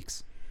 8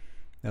 weeks.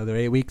 The other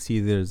 8 weeks, he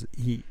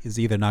is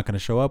either not going to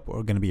show up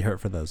or going to be hurt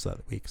for those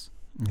other weeks.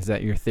 Is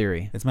that your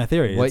theory? It's my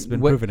theory. It's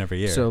been proven every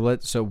year.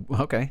 So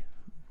okay,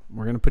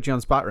 we're gonna put you on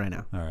the spot right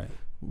now. All right.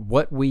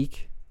 What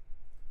week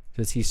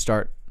does he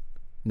start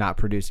not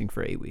producing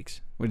for 8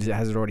 weeks?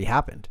 Has it already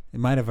happened? It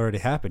might have already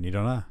happened. You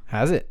don't know.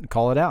 Has it?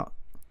 Call it out.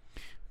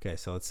 Okay,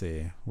 so let's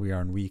see. We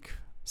are in week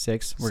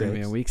 6. We're gonna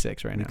be in week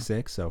 6 right now. Week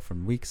 6. So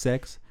from week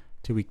 6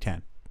 to week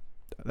 10.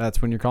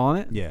 That's when you're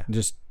calling it? Yeah.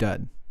 Just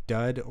dud.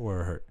 Dud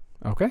or hurt.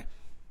 Okay.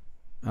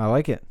 I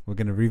like it. We're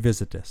gonna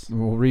revisit this.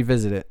 We'll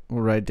revisit it.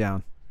 We'll write it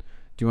down.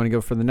 Do you want to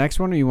go for the next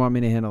one, or you want me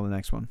to handle the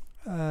next one?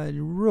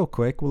 Real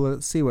quick. Well,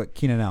 let's see what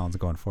Keenan Allen's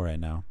going for right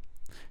now.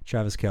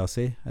 Travis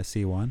Kelce. I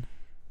see one.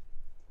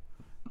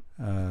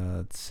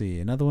 Let's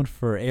see. Another one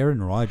for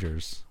Aaron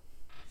Rodgers.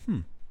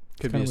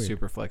 Could be a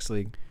super flex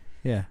league.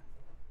 Yeah,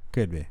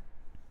 could be.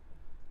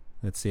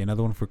 Let's see.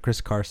 Another one for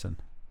Chris Carson.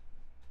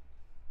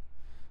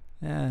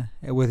 Yeah,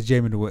 with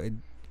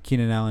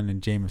Keenan Allen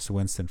and Jameis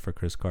Winston for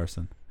Chris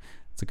Carson.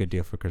 It's a good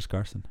deal for Chris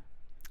Carson.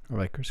 I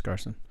like Chris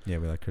Carson. Yeah,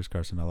 we like Chris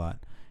Carson a lot.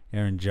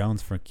 Aaron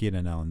Jones for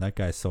Keenan Allen. That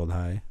guy sold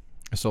high.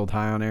 I sold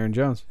high on Aaron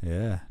Jones.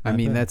 Yeah. I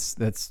mean, that's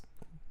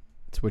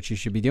what you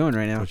should be doing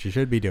right now. That's what you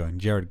should be doing.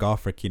 Jared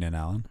Goff for Keenan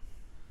Allen.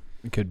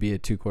 It could be a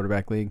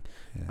 2-quarterback league.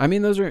 Yeah. I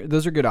mean, those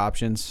are good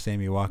options.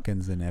 Sammy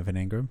Watkins and Evan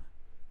Ingram.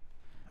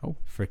 Oh.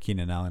 For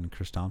Keenan Allen and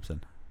Chris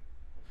Thompson.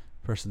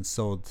 Person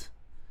sold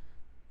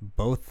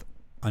both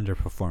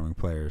underperforming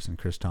players in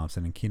Chris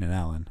Thompson and Keenan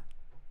Allen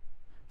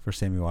for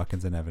Sammy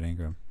Watkins and Evan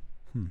Ingram.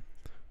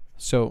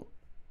 So,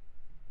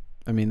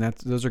 I mean,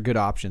 those are good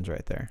options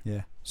right there.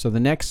 Yeah. So the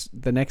next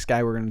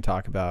guy we're going to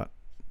talk about,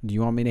 do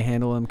you want me to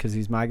handle him because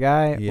he's my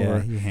guy? Yeah,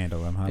 or you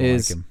handle him. I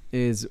like him.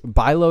 Is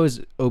buy low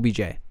is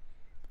OBJ.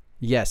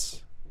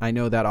 Yes, I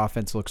know that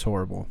offense looks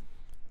horrible.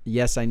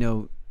 Yes, I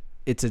know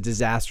it's a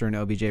disaster and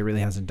OBJ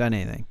really hasn't done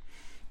anything.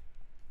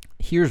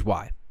 Here's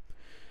why.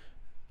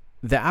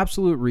 The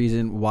absolute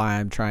reason why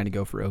I'm trying to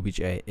go for OBJ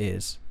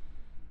is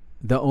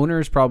the owner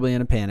is probably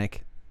in a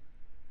panic,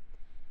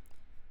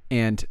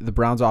 and the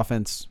Browns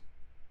offense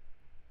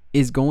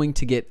is going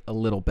to get a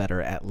little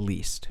better at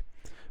least.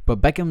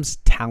 But Beckham's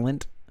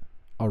talent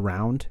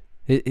around,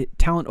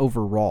 talent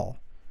overall,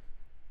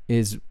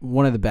 is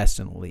one of the best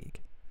in the league.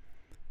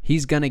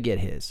 He's going to get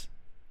his.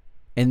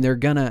 And they're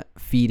going to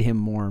feed him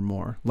more and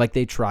more, like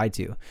they try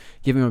to.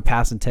 Give him a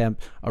pass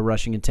attempt, a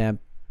rushing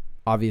attempt,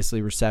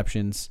 obviously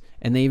receptions,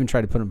 and they even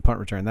tried to put him in punt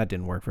return. That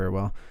didn't work very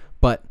well.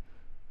 But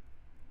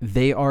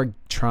they are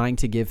trying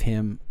to give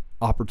him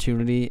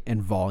opportunity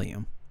and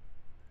volume.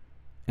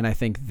 And I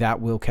think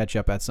that will catch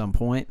up at some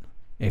point.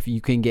 If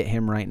you can get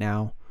him right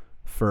now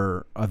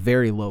for a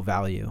very low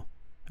value,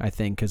 I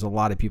think, because a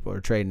lot of people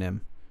are trading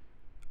him,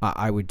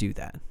 I would do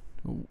that.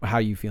 How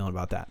are you feeling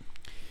about that?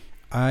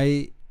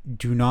 I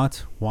do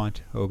not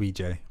want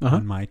OBJ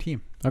on my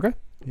team. Okay.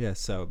 Yeah,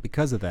 so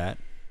because of that,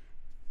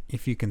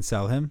 if you can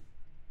sell him,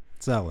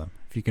 sell him.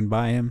 If you can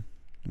buy him,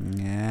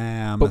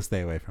 I'm gonna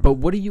stay away from him. But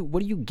what are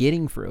you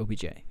getting for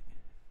OBJ?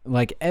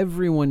 Like,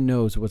 everyone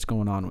knows what's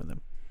going on with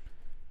him.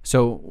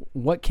 So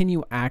what can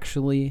you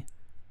actually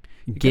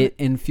get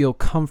and feel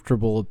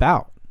comfortable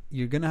about?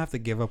 You're gonna have to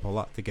give up a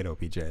lot to get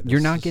OBJ. You're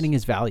not getting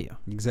his value.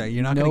 Exactly.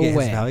 You're not gonna get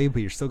his value, but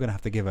you're still gonna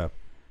have to give up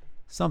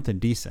something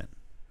decent.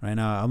 Right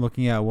now, I'm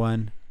looking at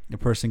one. A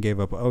person gave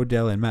up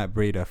Odell and Matt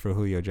Breida for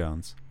Julio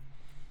Jones.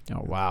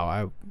 Oh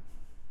wow!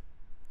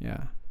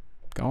 Yeah,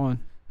 go on.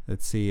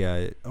 Let's see,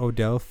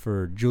 Odell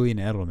for Julian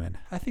Edelman.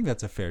 I think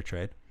that's a fair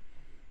trade.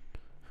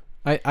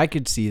 I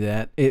could see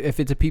that. If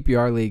it's a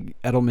PPR league,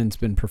 Edelman's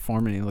been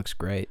performing. He looks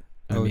great.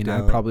 I mean,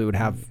 I probably would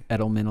have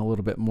Edelman a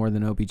little bit more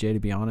than OBJ, to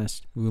be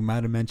honest. We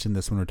might have mentioned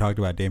this when we talked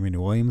about Damian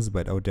Williams,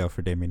 but Odell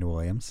for Damian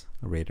Williams.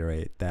 I'll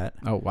reiterate that.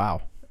 Oh,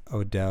 wow.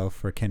 Odell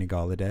for Kenny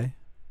Golladay.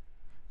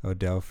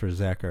 Odell for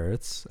Zach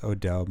Ertz.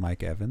 Odell,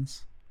 Mike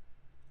Evans.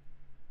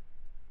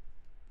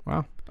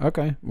 Wow.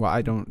 Okay. Well,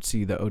 I don't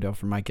see the Odell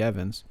for Mike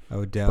Evans.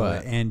 Odell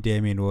and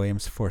Damian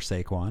Williams for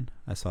Saquon.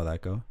 I saw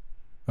that go.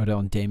 Odell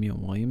and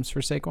Damian Williams for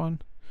Saquon?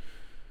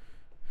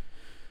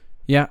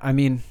 Yeah, I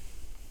mean,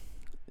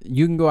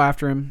 you can go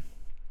after him.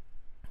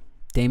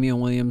 Damian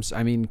Williams,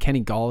 I mean,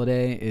 Kenny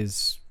Golladay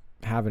is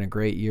having a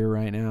great year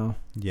right now.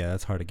 Yeah,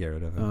 that's hard to get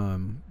rid of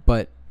him.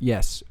 But,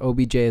 yes,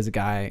 OBJ is a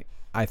guy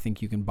I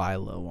think you can buy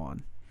low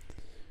on.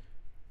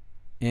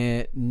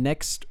 And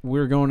next,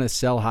 we're going to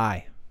sell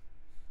high.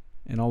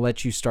 And I'll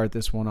let you start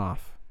this one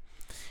off.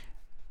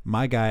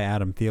 My guy,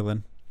 Adam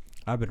Thielen,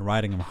 I've been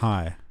riding him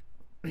high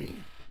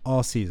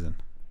all season.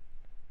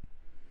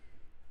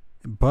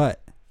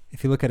 But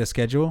if you look at his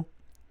schedule,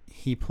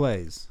 he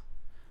plays.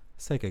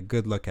 Let's take a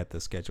good look at the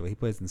schedule. He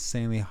plays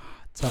insanely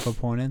tough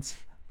opponents,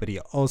 but he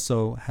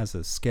also has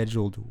a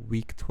scheduled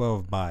Week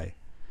 12 bye.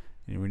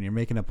 And when you're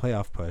making a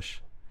playoff push,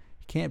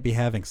 you can't be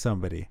having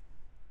somebody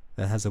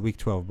that has a Week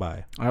 12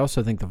 bye. I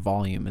also think the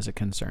volume is a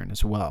concern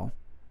as well.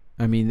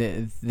 I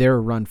mean, they're a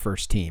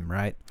run-first team,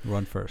 right?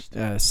 Run first.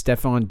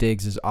 Stephon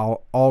Diggs is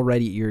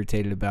already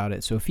irritated about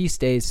it. So if he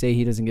stays, say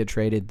he doesn't get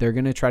traded, they're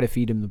going to try to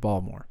feed him the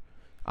ball more,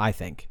 I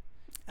think.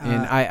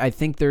 And I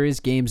think there is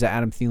games that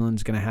Adam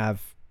Thielen's going to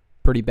have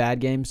pretty bad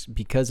games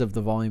because of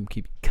the volume,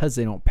 because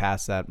they don't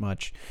pass that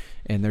much,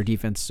 and their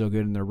defense is so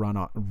good, and they're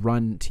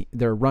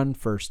a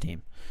run-first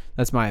team.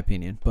 That's my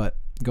opinion, but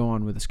go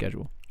on with the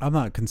schedule. I'm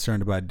not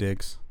concerned about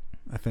Diggs.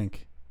 I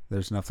think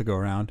there's enough to go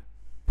around,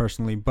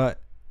 personally,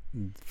 but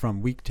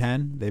from Week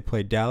 10, they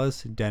played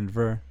Dallas,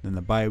 Denver, then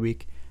the bye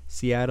week,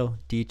 Seattle,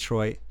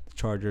 Detroit, the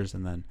Chargers,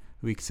 and then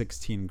Week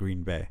 16,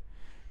 Green Bay.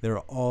 They're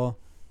all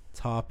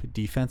top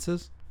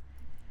defenses,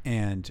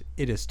 and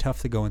it is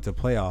tough to go into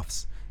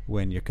playoffs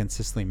when you're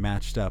consistently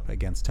matched up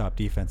against top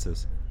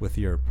defenses with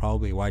your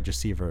probably wide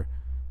receiver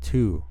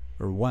 2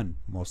 or 1,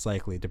 most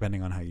likely,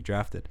 depending on how you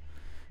drafted.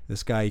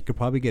 This guy, you could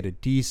probably get a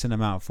decent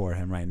amount for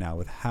him right now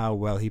with how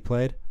well he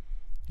played,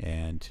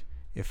 and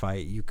if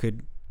you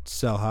could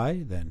sell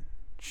high, then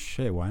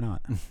shit, why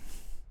not?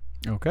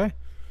 Okay.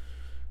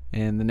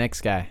 And the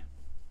next guy.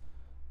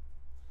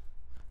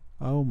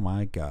 Oh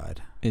my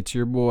God. It's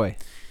your boy.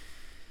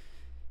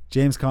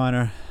 James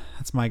Conner.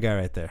 That's my guy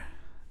right there.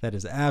 That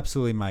is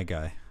absolutely my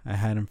guy. I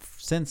had him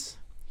since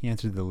he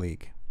entered the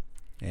league.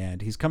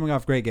 And he's coming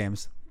off great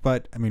games.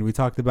 But, I mean, we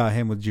talked about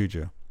him with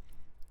Juju.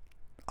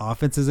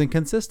 Offense is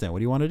inconsistent. What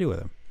do you want to do with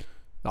him?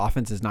 The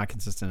offense is not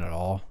consistent at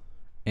all.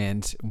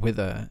 And with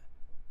a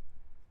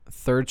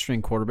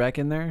third-string quarterback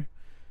in there,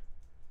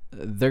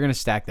 they're going to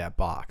stack that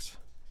box.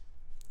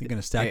 They're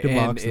going to stack the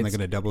box, and they're going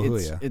to double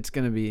Julio. It's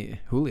going to be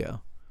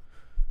Julio.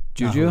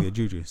 Juju? Julio,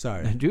 Juju,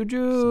 sorry.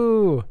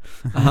 Juju.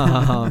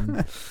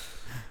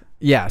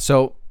 Yeah,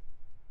 so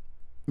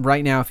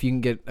right now, if you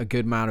can get a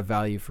good amount of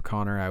value for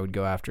Conner, I would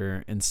go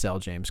after and sell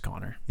James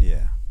Conner.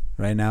 Yeah.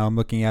 Right now, I'm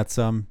looking at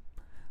some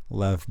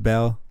Lev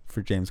Bell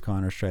for James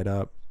Conner straight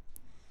up.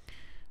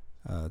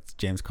 It's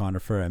James Conner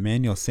for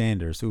Emmanuel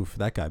Sanders. Oof,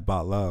 that guy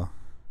bought low.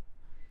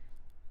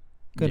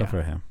 Good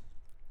for him.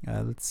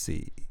 Let's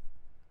see.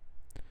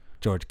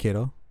 George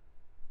Kittle,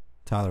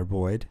 Tyler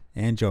Boyd,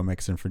 and Joe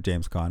Mixon for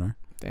James Conner.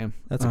 Damn.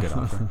 That's a good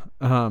offer.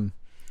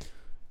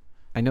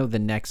 I know the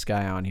next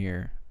guy on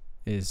here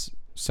is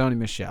Sony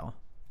Michel.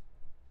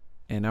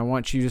 And I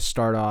want you to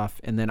start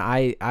off, and then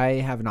I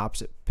have an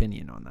opposite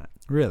opinion on that.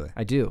 Really?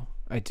 I do.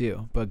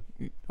 But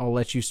I'll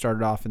let you start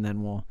it off, and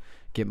then we'll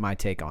get my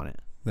take on it.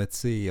 Let's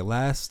see.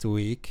 Last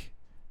week,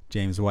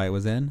 James White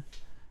was in.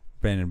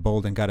 Brandon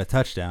Bolden got a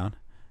touchdown.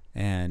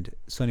 And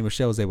Sony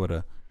Michel was able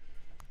to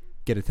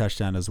get a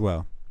touchdown as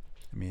well.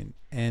 I mean,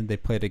 and they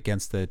played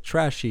against the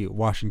trashy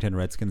Washington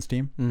Redskins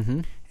team.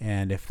 Mm-hmm.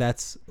 And if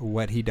that's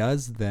what he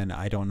does, then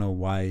I don't know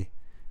why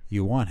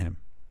you want him.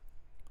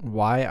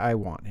 Why I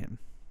want him.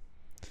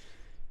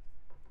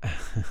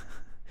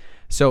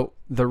 So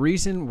the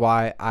reason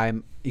why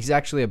he's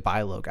actually a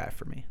buy low guy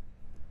for me.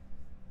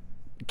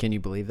 Can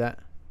you believe that?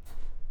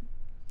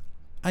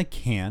 I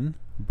can,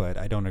 but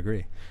I don't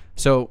agree.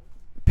 So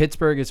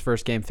Pittsburgh is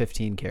first game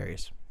 15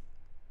 carries.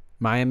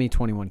 Miami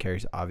 21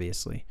 carries,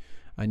 obviously.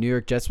 New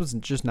York Jets was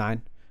just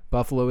 9.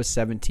 Buffalo was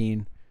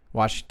 17.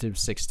 Washington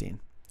was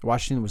 16.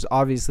 Washington was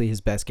obviously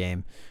his best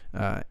game,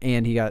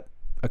 and he got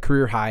a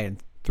career high in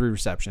 3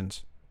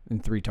 receptions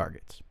and 3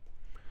 targets.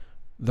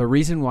 The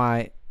reason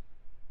why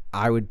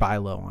I would buy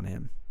low on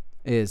him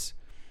is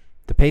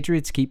the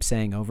Patriots keep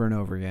saying over and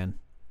over again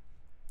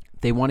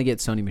they want to get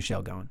Sony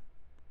Michel going.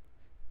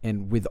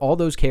 And with all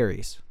those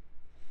carries,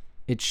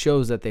 it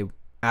shows that they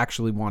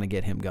actually want to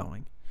get him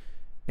going.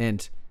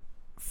 And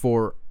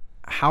for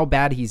how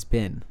bad he's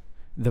been,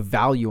 the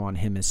value on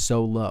him is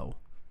so low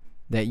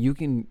that you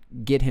can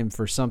get him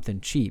for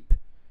something cheap,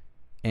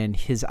 and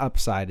his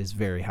upside is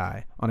very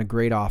high on a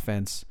great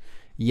offense.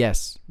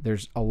 Yes,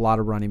 there's a lot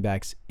of running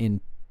backs in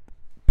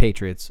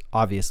Patriots.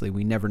 Obviously,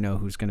 we never know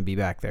who's going to be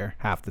back there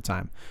half the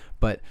time.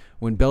 But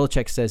when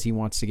Belichick says he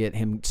wants to get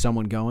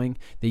someone going,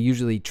 they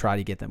usually try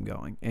to get them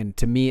going. And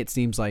to me, it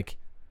seems like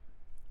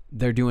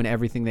they're doing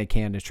everything they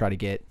can to try to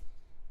get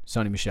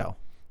Sony Michel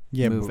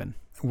moving.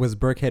 Was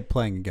Burkhead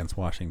playing against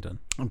Washington?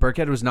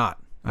 Burkhead was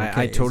not.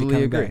 Okay. I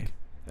totally agree.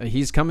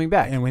 He's coming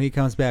back. And when he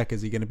comes back,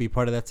 is he going to be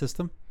part of that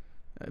system?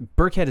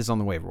 Burkhead is on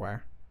the waiver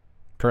wire,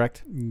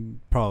 correct?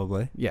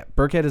 Probably. Yeah,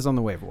 Burkhead is on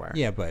the waiver wire.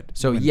 Yeah, but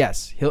so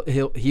yes,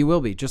 he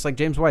will be, just like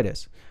James White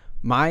is.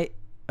 My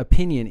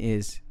opinion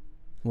is,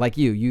 like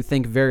you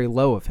think very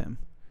low of him.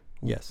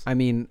 Yes. I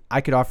mean, I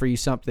could offer you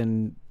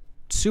something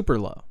super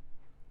low.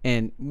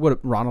 And what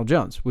Ronald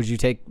Jones? Would you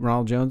take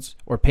Ronald Jones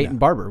or Peyton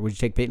Barber? Would you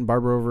take Peyton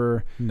Barber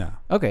over? No.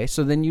 Okay,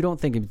 so then you don't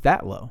think it's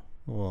that low.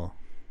 Well,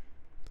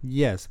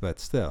 yes, but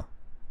still.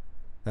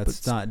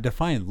 That's not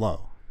defined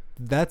low.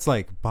 That's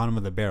like bottom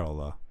of the barrel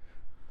low.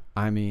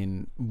 I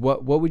mean,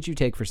 what would you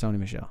take for Sony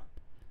Michel?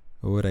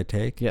 What would I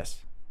take? Yes.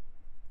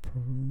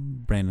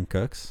 Brandon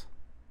Cooks.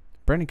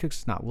 Brandon Cooks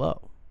is not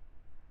low.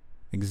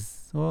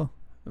 Well,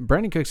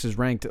 Brandon Cooks is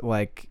ranked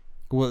like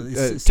Well,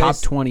 top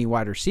 20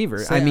 wide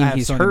receiver. say I mean, I have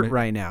he's Sony hurt Mi-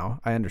 right now.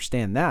 I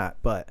understand that,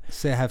 but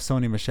say I have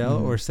Sony Michel,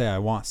 Mhm. or say I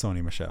want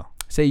Sony Michel.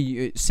 say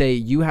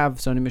you have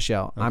Sony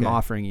Michel. I'm Okay.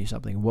 offering you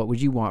something. What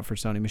would you want for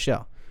Sony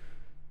Michel?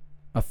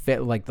 A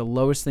fit, like the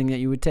lowest thing that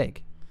you would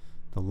take.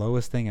 The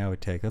lowest thing I would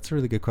take. That's a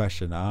really good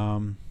question.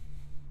 The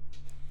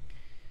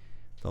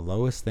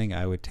lowest thing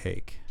I would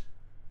take.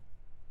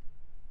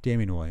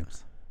 Damian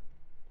Williams.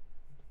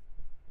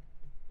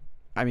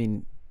 I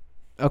mean,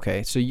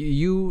 okay, so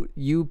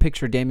you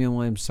picture Damian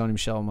Williams, Sony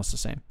Michel almost the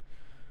same,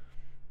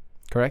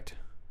 correct?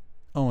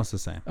 Almost the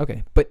same.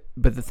 Okay, but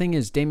the thing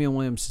is, Damian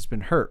Williams has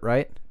been hurt,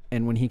 right?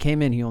 And when he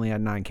came in, he only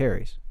had 9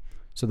 carries.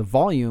 So the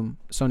volume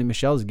Sony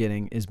Michel is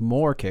getting is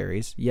more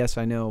carries. Yes,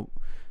 I know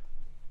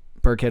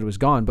Burkhead was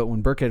gone, but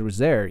when Burkhead was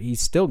there, he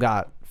still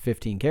got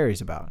 15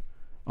 carries about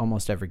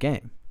almost every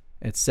game,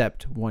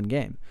 except one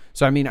game.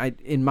 So I mean,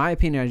 in my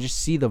opinion, I just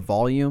see the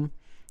volume,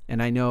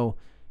 and I know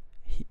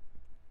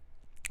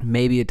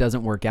maybe it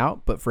doesn't work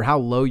out, but for how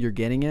low you're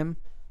getting him,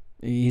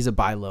 he's a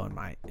buy low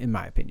in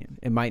my opinion.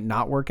 It might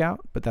not work out,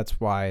 but that's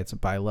why it's a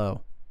buy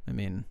low. I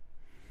mean,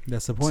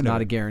 That's the it's point. not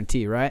of a it.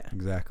 guarantee, right?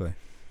 Exactly.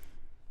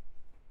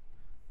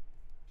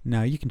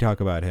 Now you can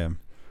talk about him.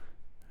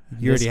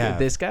 You already have.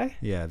 This guy.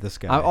 Yeah, this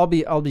guy. I'll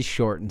be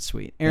short and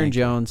sweet. Aaron Thank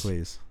you, Jones,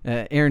 please.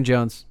 Aaron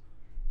Jones,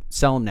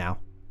 sell him now.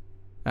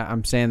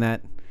 I'm saying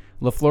that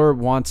LaFleur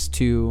wants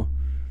to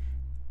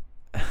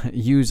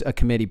use a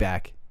committee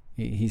back.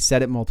 He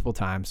said it multiple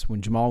times.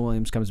 When Jamal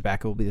Williams comes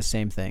back, it will be the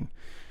same thing.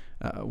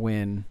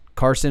 When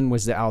Carson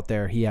was out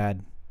there, he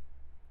had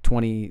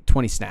 20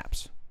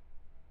 snaps.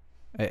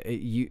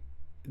 The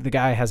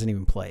guy hasn't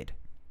even played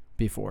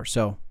before,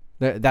 so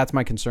that's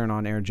my concern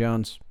on Aaron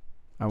Jones.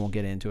 I won't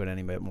get into it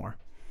any bit more.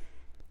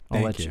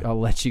 I'll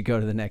let you go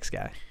to the next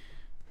guy.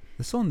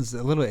 This one's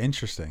a little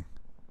interesting.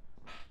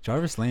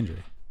 Jarvis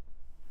Landry.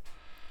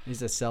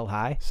 He's a sell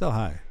high. So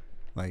high.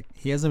 Like,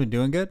 he hasn't been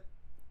doing good,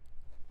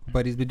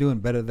 but he's been doing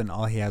better than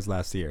all he has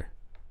last year.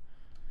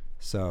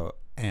 So,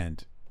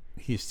 and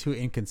he's too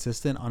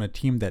inconsistent on a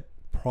team that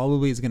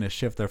probably is going to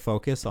shift their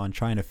focus on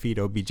trying to feed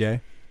OBJ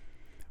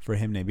for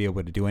him to be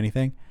able to do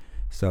anything.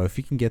 So if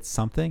you can get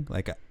something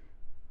like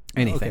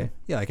Anything. okay.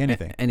 Yeah, like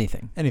anything.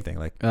 Anything. Anything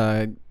like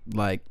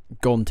Like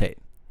Golden Tate,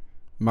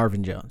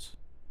 Marvin Jones,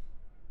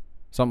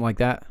 something like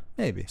that.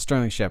 maybe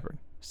Sterling Shepard.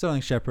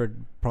 Sterling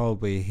Shepard,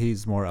 probably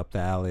he's more up the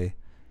alley.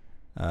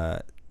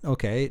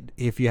 Okay,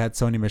 if you had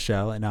Sony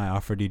Michel and I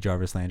offered you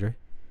Jarvis Landry.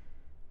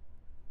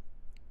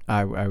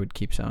 I would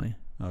keep Sony.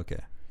 Okay.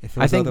 If it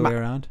I was the think other way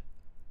around.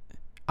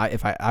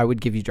 I would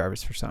give you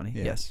Jarvis for Sony.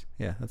 Yeah. Yes.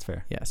 Yeah, that's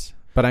fair. Yes.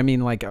 But I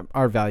mean, like,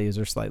 our values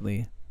are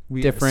slightly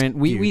different.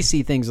 We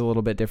see things a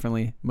little bit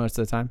differently most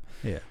of the time.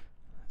 Yeah.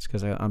 It's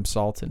because I'm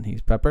salt and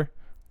he's pepper.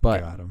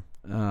 But got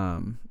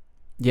him.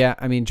 yeah,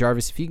 I mean,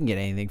 Jarvis, if you can get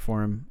anything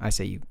for him, I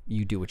say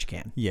you do what you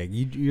can. Yeah,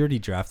 you already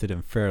drafted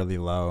him fairly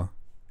low.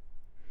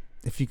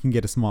 If you can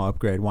get a small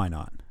upgrade, why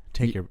not?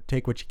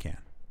 Take what you can.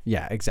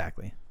 Yeah,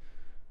 exactly.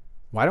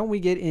 Why don't we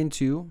get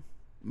into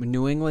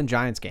New England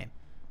Giants game?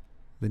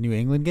 The New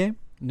England game?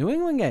 New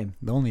England game.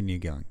 The only New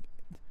England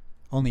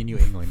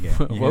game.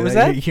 What was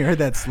that? You heard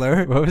that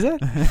slur? What was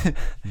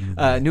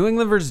that? New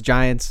England versus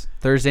Giants,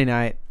 Thursday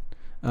night.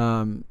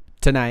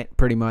 Tonight,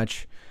 pretty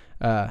much.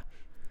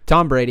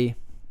 Tom Brady,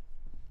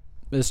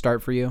 this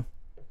start for you.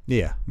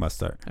 Yeah, must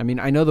start. I mean,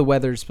 I know the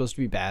weather is supposed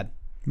to be bad,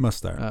 Must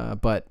start.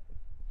 but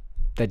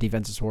that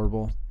defense is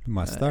horrible.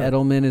 Must start.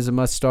 Edelman is a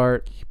must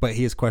start. But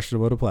he is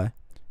questionable to play.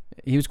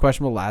 He was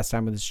questionable last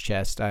time with his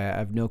chest. I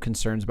have no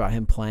concerns about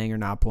him playing or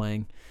not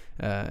playing.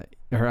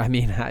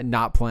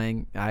 Not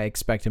playing. I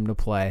expect him to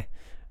play.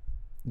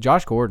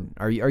 Josh Gordon.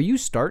 Are you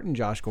starting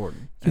Josh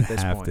Gordon You at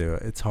this have point? to.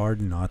 It's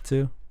hard not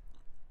to.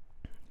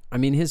 I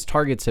mean, his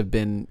targets have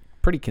been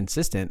pretty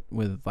consistent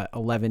with like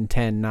 11,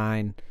 10,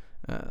 9.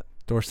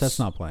 Dorsett's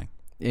not playing.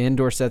 And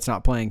Dorsett's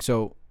not playing.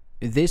 So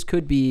this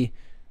could be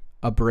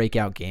a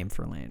breakout game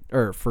for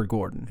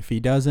Gordon. If he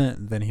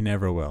doesn't, then he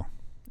never will.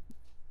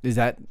 Is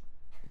that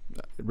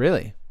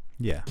really?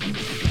 Yeah.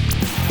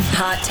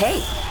 Hot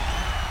take.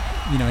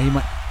 You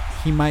know,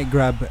 he might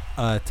grab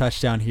a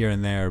touchdown here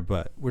and there,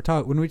 but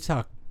when we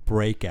talk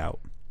breakout,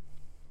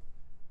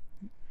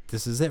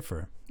 this is it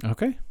for him.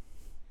 Okay.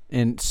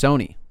 And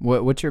Sony,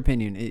 what's your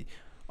opinion?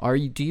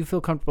 Do you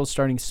feel comfortable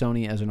starting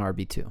Sony as an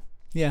RB2?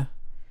 Yeah.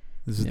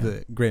 This is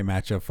the great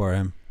matchup for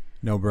him.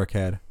 No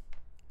Burkhead.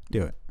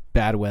 Do it.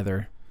 Bad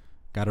weather.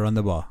 Got to run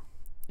the ball.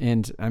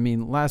 And I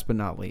mean, last but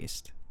not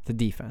least, the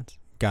defense.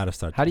 Got to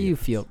start. How do you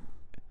feel?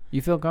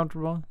 You feel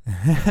comfortable?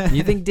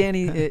 You think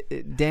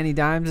Danny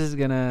Dimes is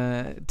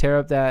gonna tear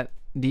up that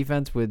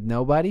defense with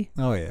nobody?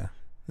 Oh yeah.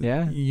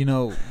 Yeah. You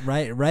know,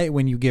 right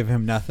when you give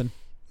him nothing,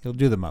 he'll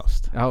do the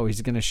most. Oh,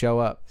 he's gonna show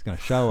up. He's gonna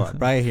show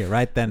up right here,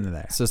 right then and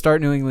there. So start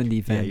New England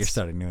defense. Yeah, you're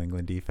starting New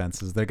England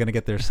defenses. They're gonna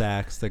get their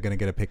sacks. They're gonna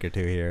get a pick or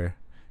two here.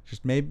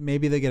 Just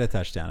maybe they get a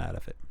touchdown out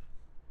of it.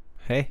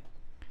 Hey,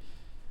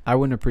 I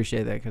wouldn't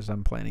appreciate that because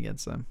I'm playing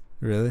against them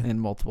Really? in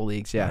multiple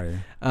leagues. Yeah. Are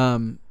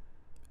you?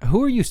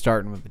 Who are you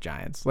starting with the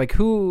Giants? Like,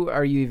 who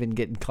are you even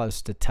getting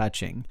close to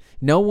touching?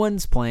 No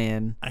one's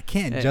playing. I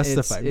can't It's-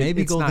 justify.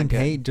 Maybe it's not Golden good.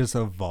 Tate, just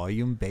a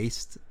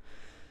volume-based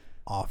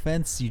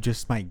offense, you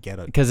just might get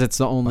a Because it's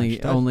the bunch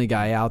of only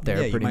guy out there,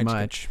 Yeah, you pretty might just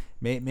much.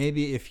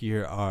 Maybe if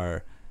you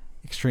are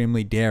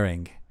extremely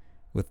daring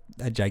with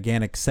a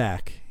gigantic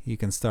sack, you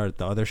can start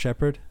the other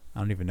shepherd. I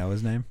don't even know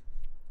his name.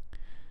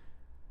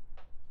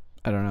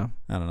 I don't know.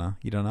 I don't know.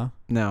 You don't know?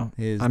 No,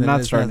 His I'm name not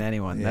is starting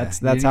anyone. yeah.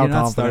 That's You're how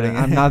not confident starting-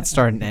 I'm not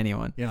starting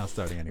anyone. You're not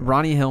starting anyone.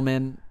 Ronnie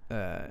Hillman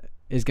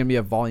is going to be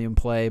a volume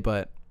play,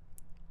 but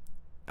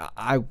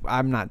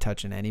I'm not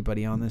touching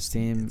anybody on this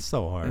team. It's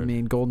so hard. I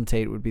mean, Golden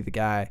Tate would be the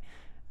guy,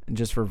 and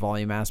just for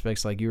volume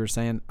aspects, like you were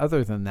saying.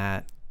 Other than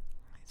that,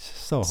 it's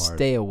so hard.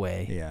 stay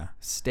away. Yeah.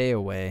 Stay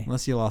away.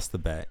 Unless you lost the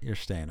bet, you're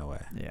staying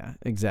away. Yeah,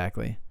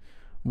 exactly.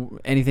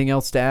 Anything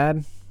else to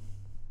add?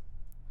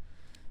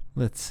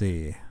 Let's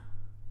see.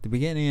 Did we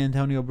get any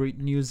Antonio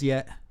Breton news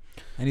yet?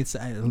 I need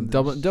to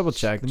Double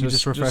check. Let me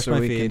just refresh so my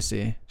we can feed.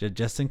 see.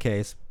 Just in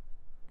case.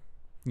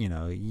 You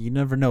know, you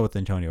never know with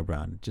Antonio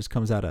Brown. It just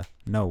comes out of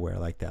nowhere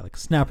like that, like a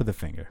snap of the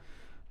finger.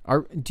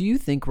 Do you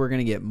think we're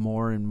gonna get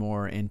more and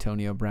more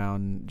Antonio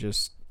Brown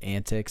just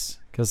antics?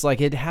 Because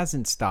like it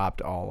hasn't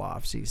stopped all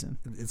off season.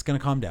 It's gonna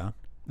calm down.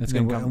 It's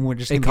And gonna then come. we're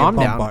just It gonna calmed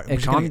get down. bombarded.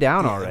 It calmed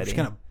down We're already. just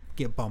gonna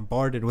get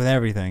bombarded with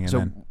everything, and So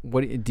then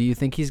what do you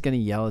think he's gonna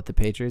yell at the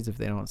Patriots if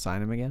they don't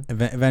sign him again?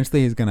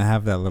 eventually he's gonna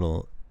have that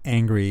little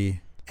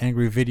angry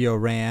video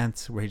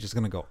rant where he's just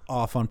gonna go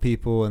off on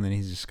people, and then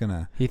he's just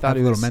gonna He thought have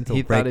he a little was mental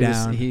he thought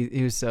breakdown.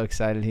 he was so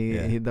excited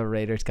Yeah. the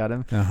Raiders cut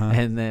him, Uh-huh.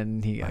 and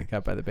then he got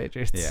cut by the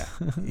Patriots. Yeah,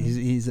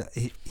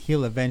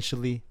 he'll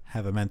eventually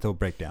have a mental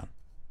breakdown.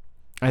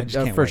 I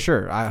just can't for wait.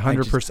 sure.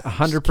 100%.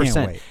 I just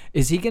can't wait.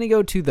 Is he gonna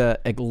go to the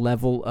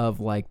level of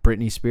like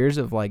Britney Spears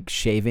of like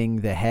shaving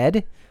the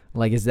head?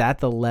 Like, is that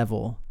the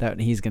level that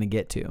he's gonna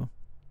get to?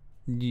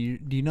 Do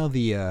you know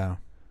the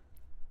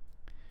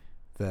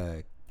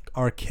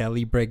R.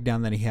 Kelly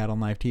breakdown that he had on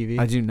live TV?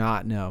 I do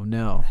not know.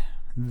 No,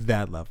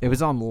 That level. it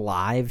was on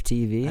live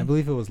TV. I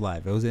believe it was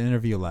live. It was an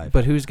interview live.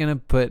 But who's gonna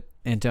put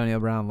Antonio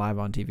Brown live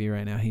on TV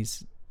right now?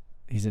 He's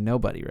a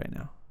nobody right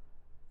now.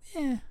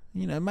 yeah,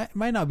 you know, it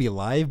might not be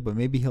live, but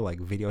maybe he'll like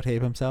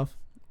videotape himself.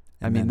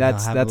 I and mean, then he'll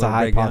that's have a little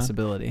high breakdown,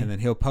 possibility. And then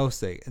he'll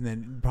post it. And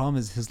then the problem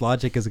is his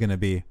logic is gonna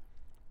be,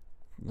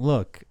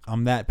 look,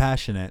 I'm that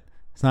passionate.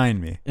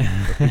 Sign me.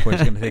 But people are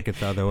just gonna take it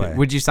the other way.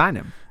 Would you sign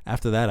him?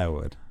 After that, I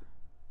would.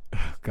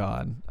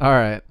 God. All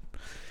right.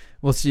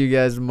 We'll see you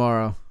guys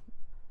tomorrow.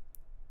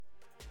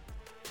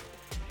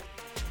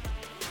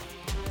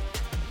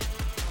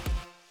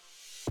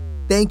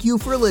 Thank you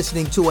for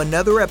listening to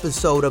another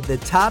episode of the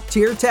Top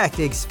Tier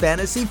Tactics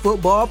Fantasy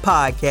Football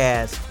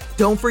Podcast.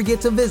 Don't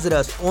forget to visit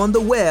us on the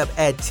web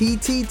at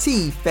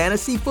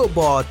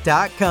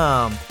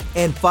tttfantasyfootball.com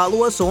and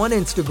follow us on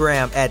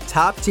Instagram at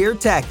Top Tier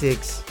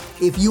Tactics.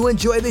 If you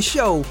enjoy the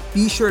show,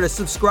 be sure to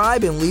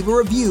subscribe and leave a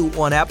review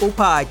on Apple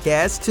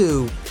Podcasts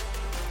too.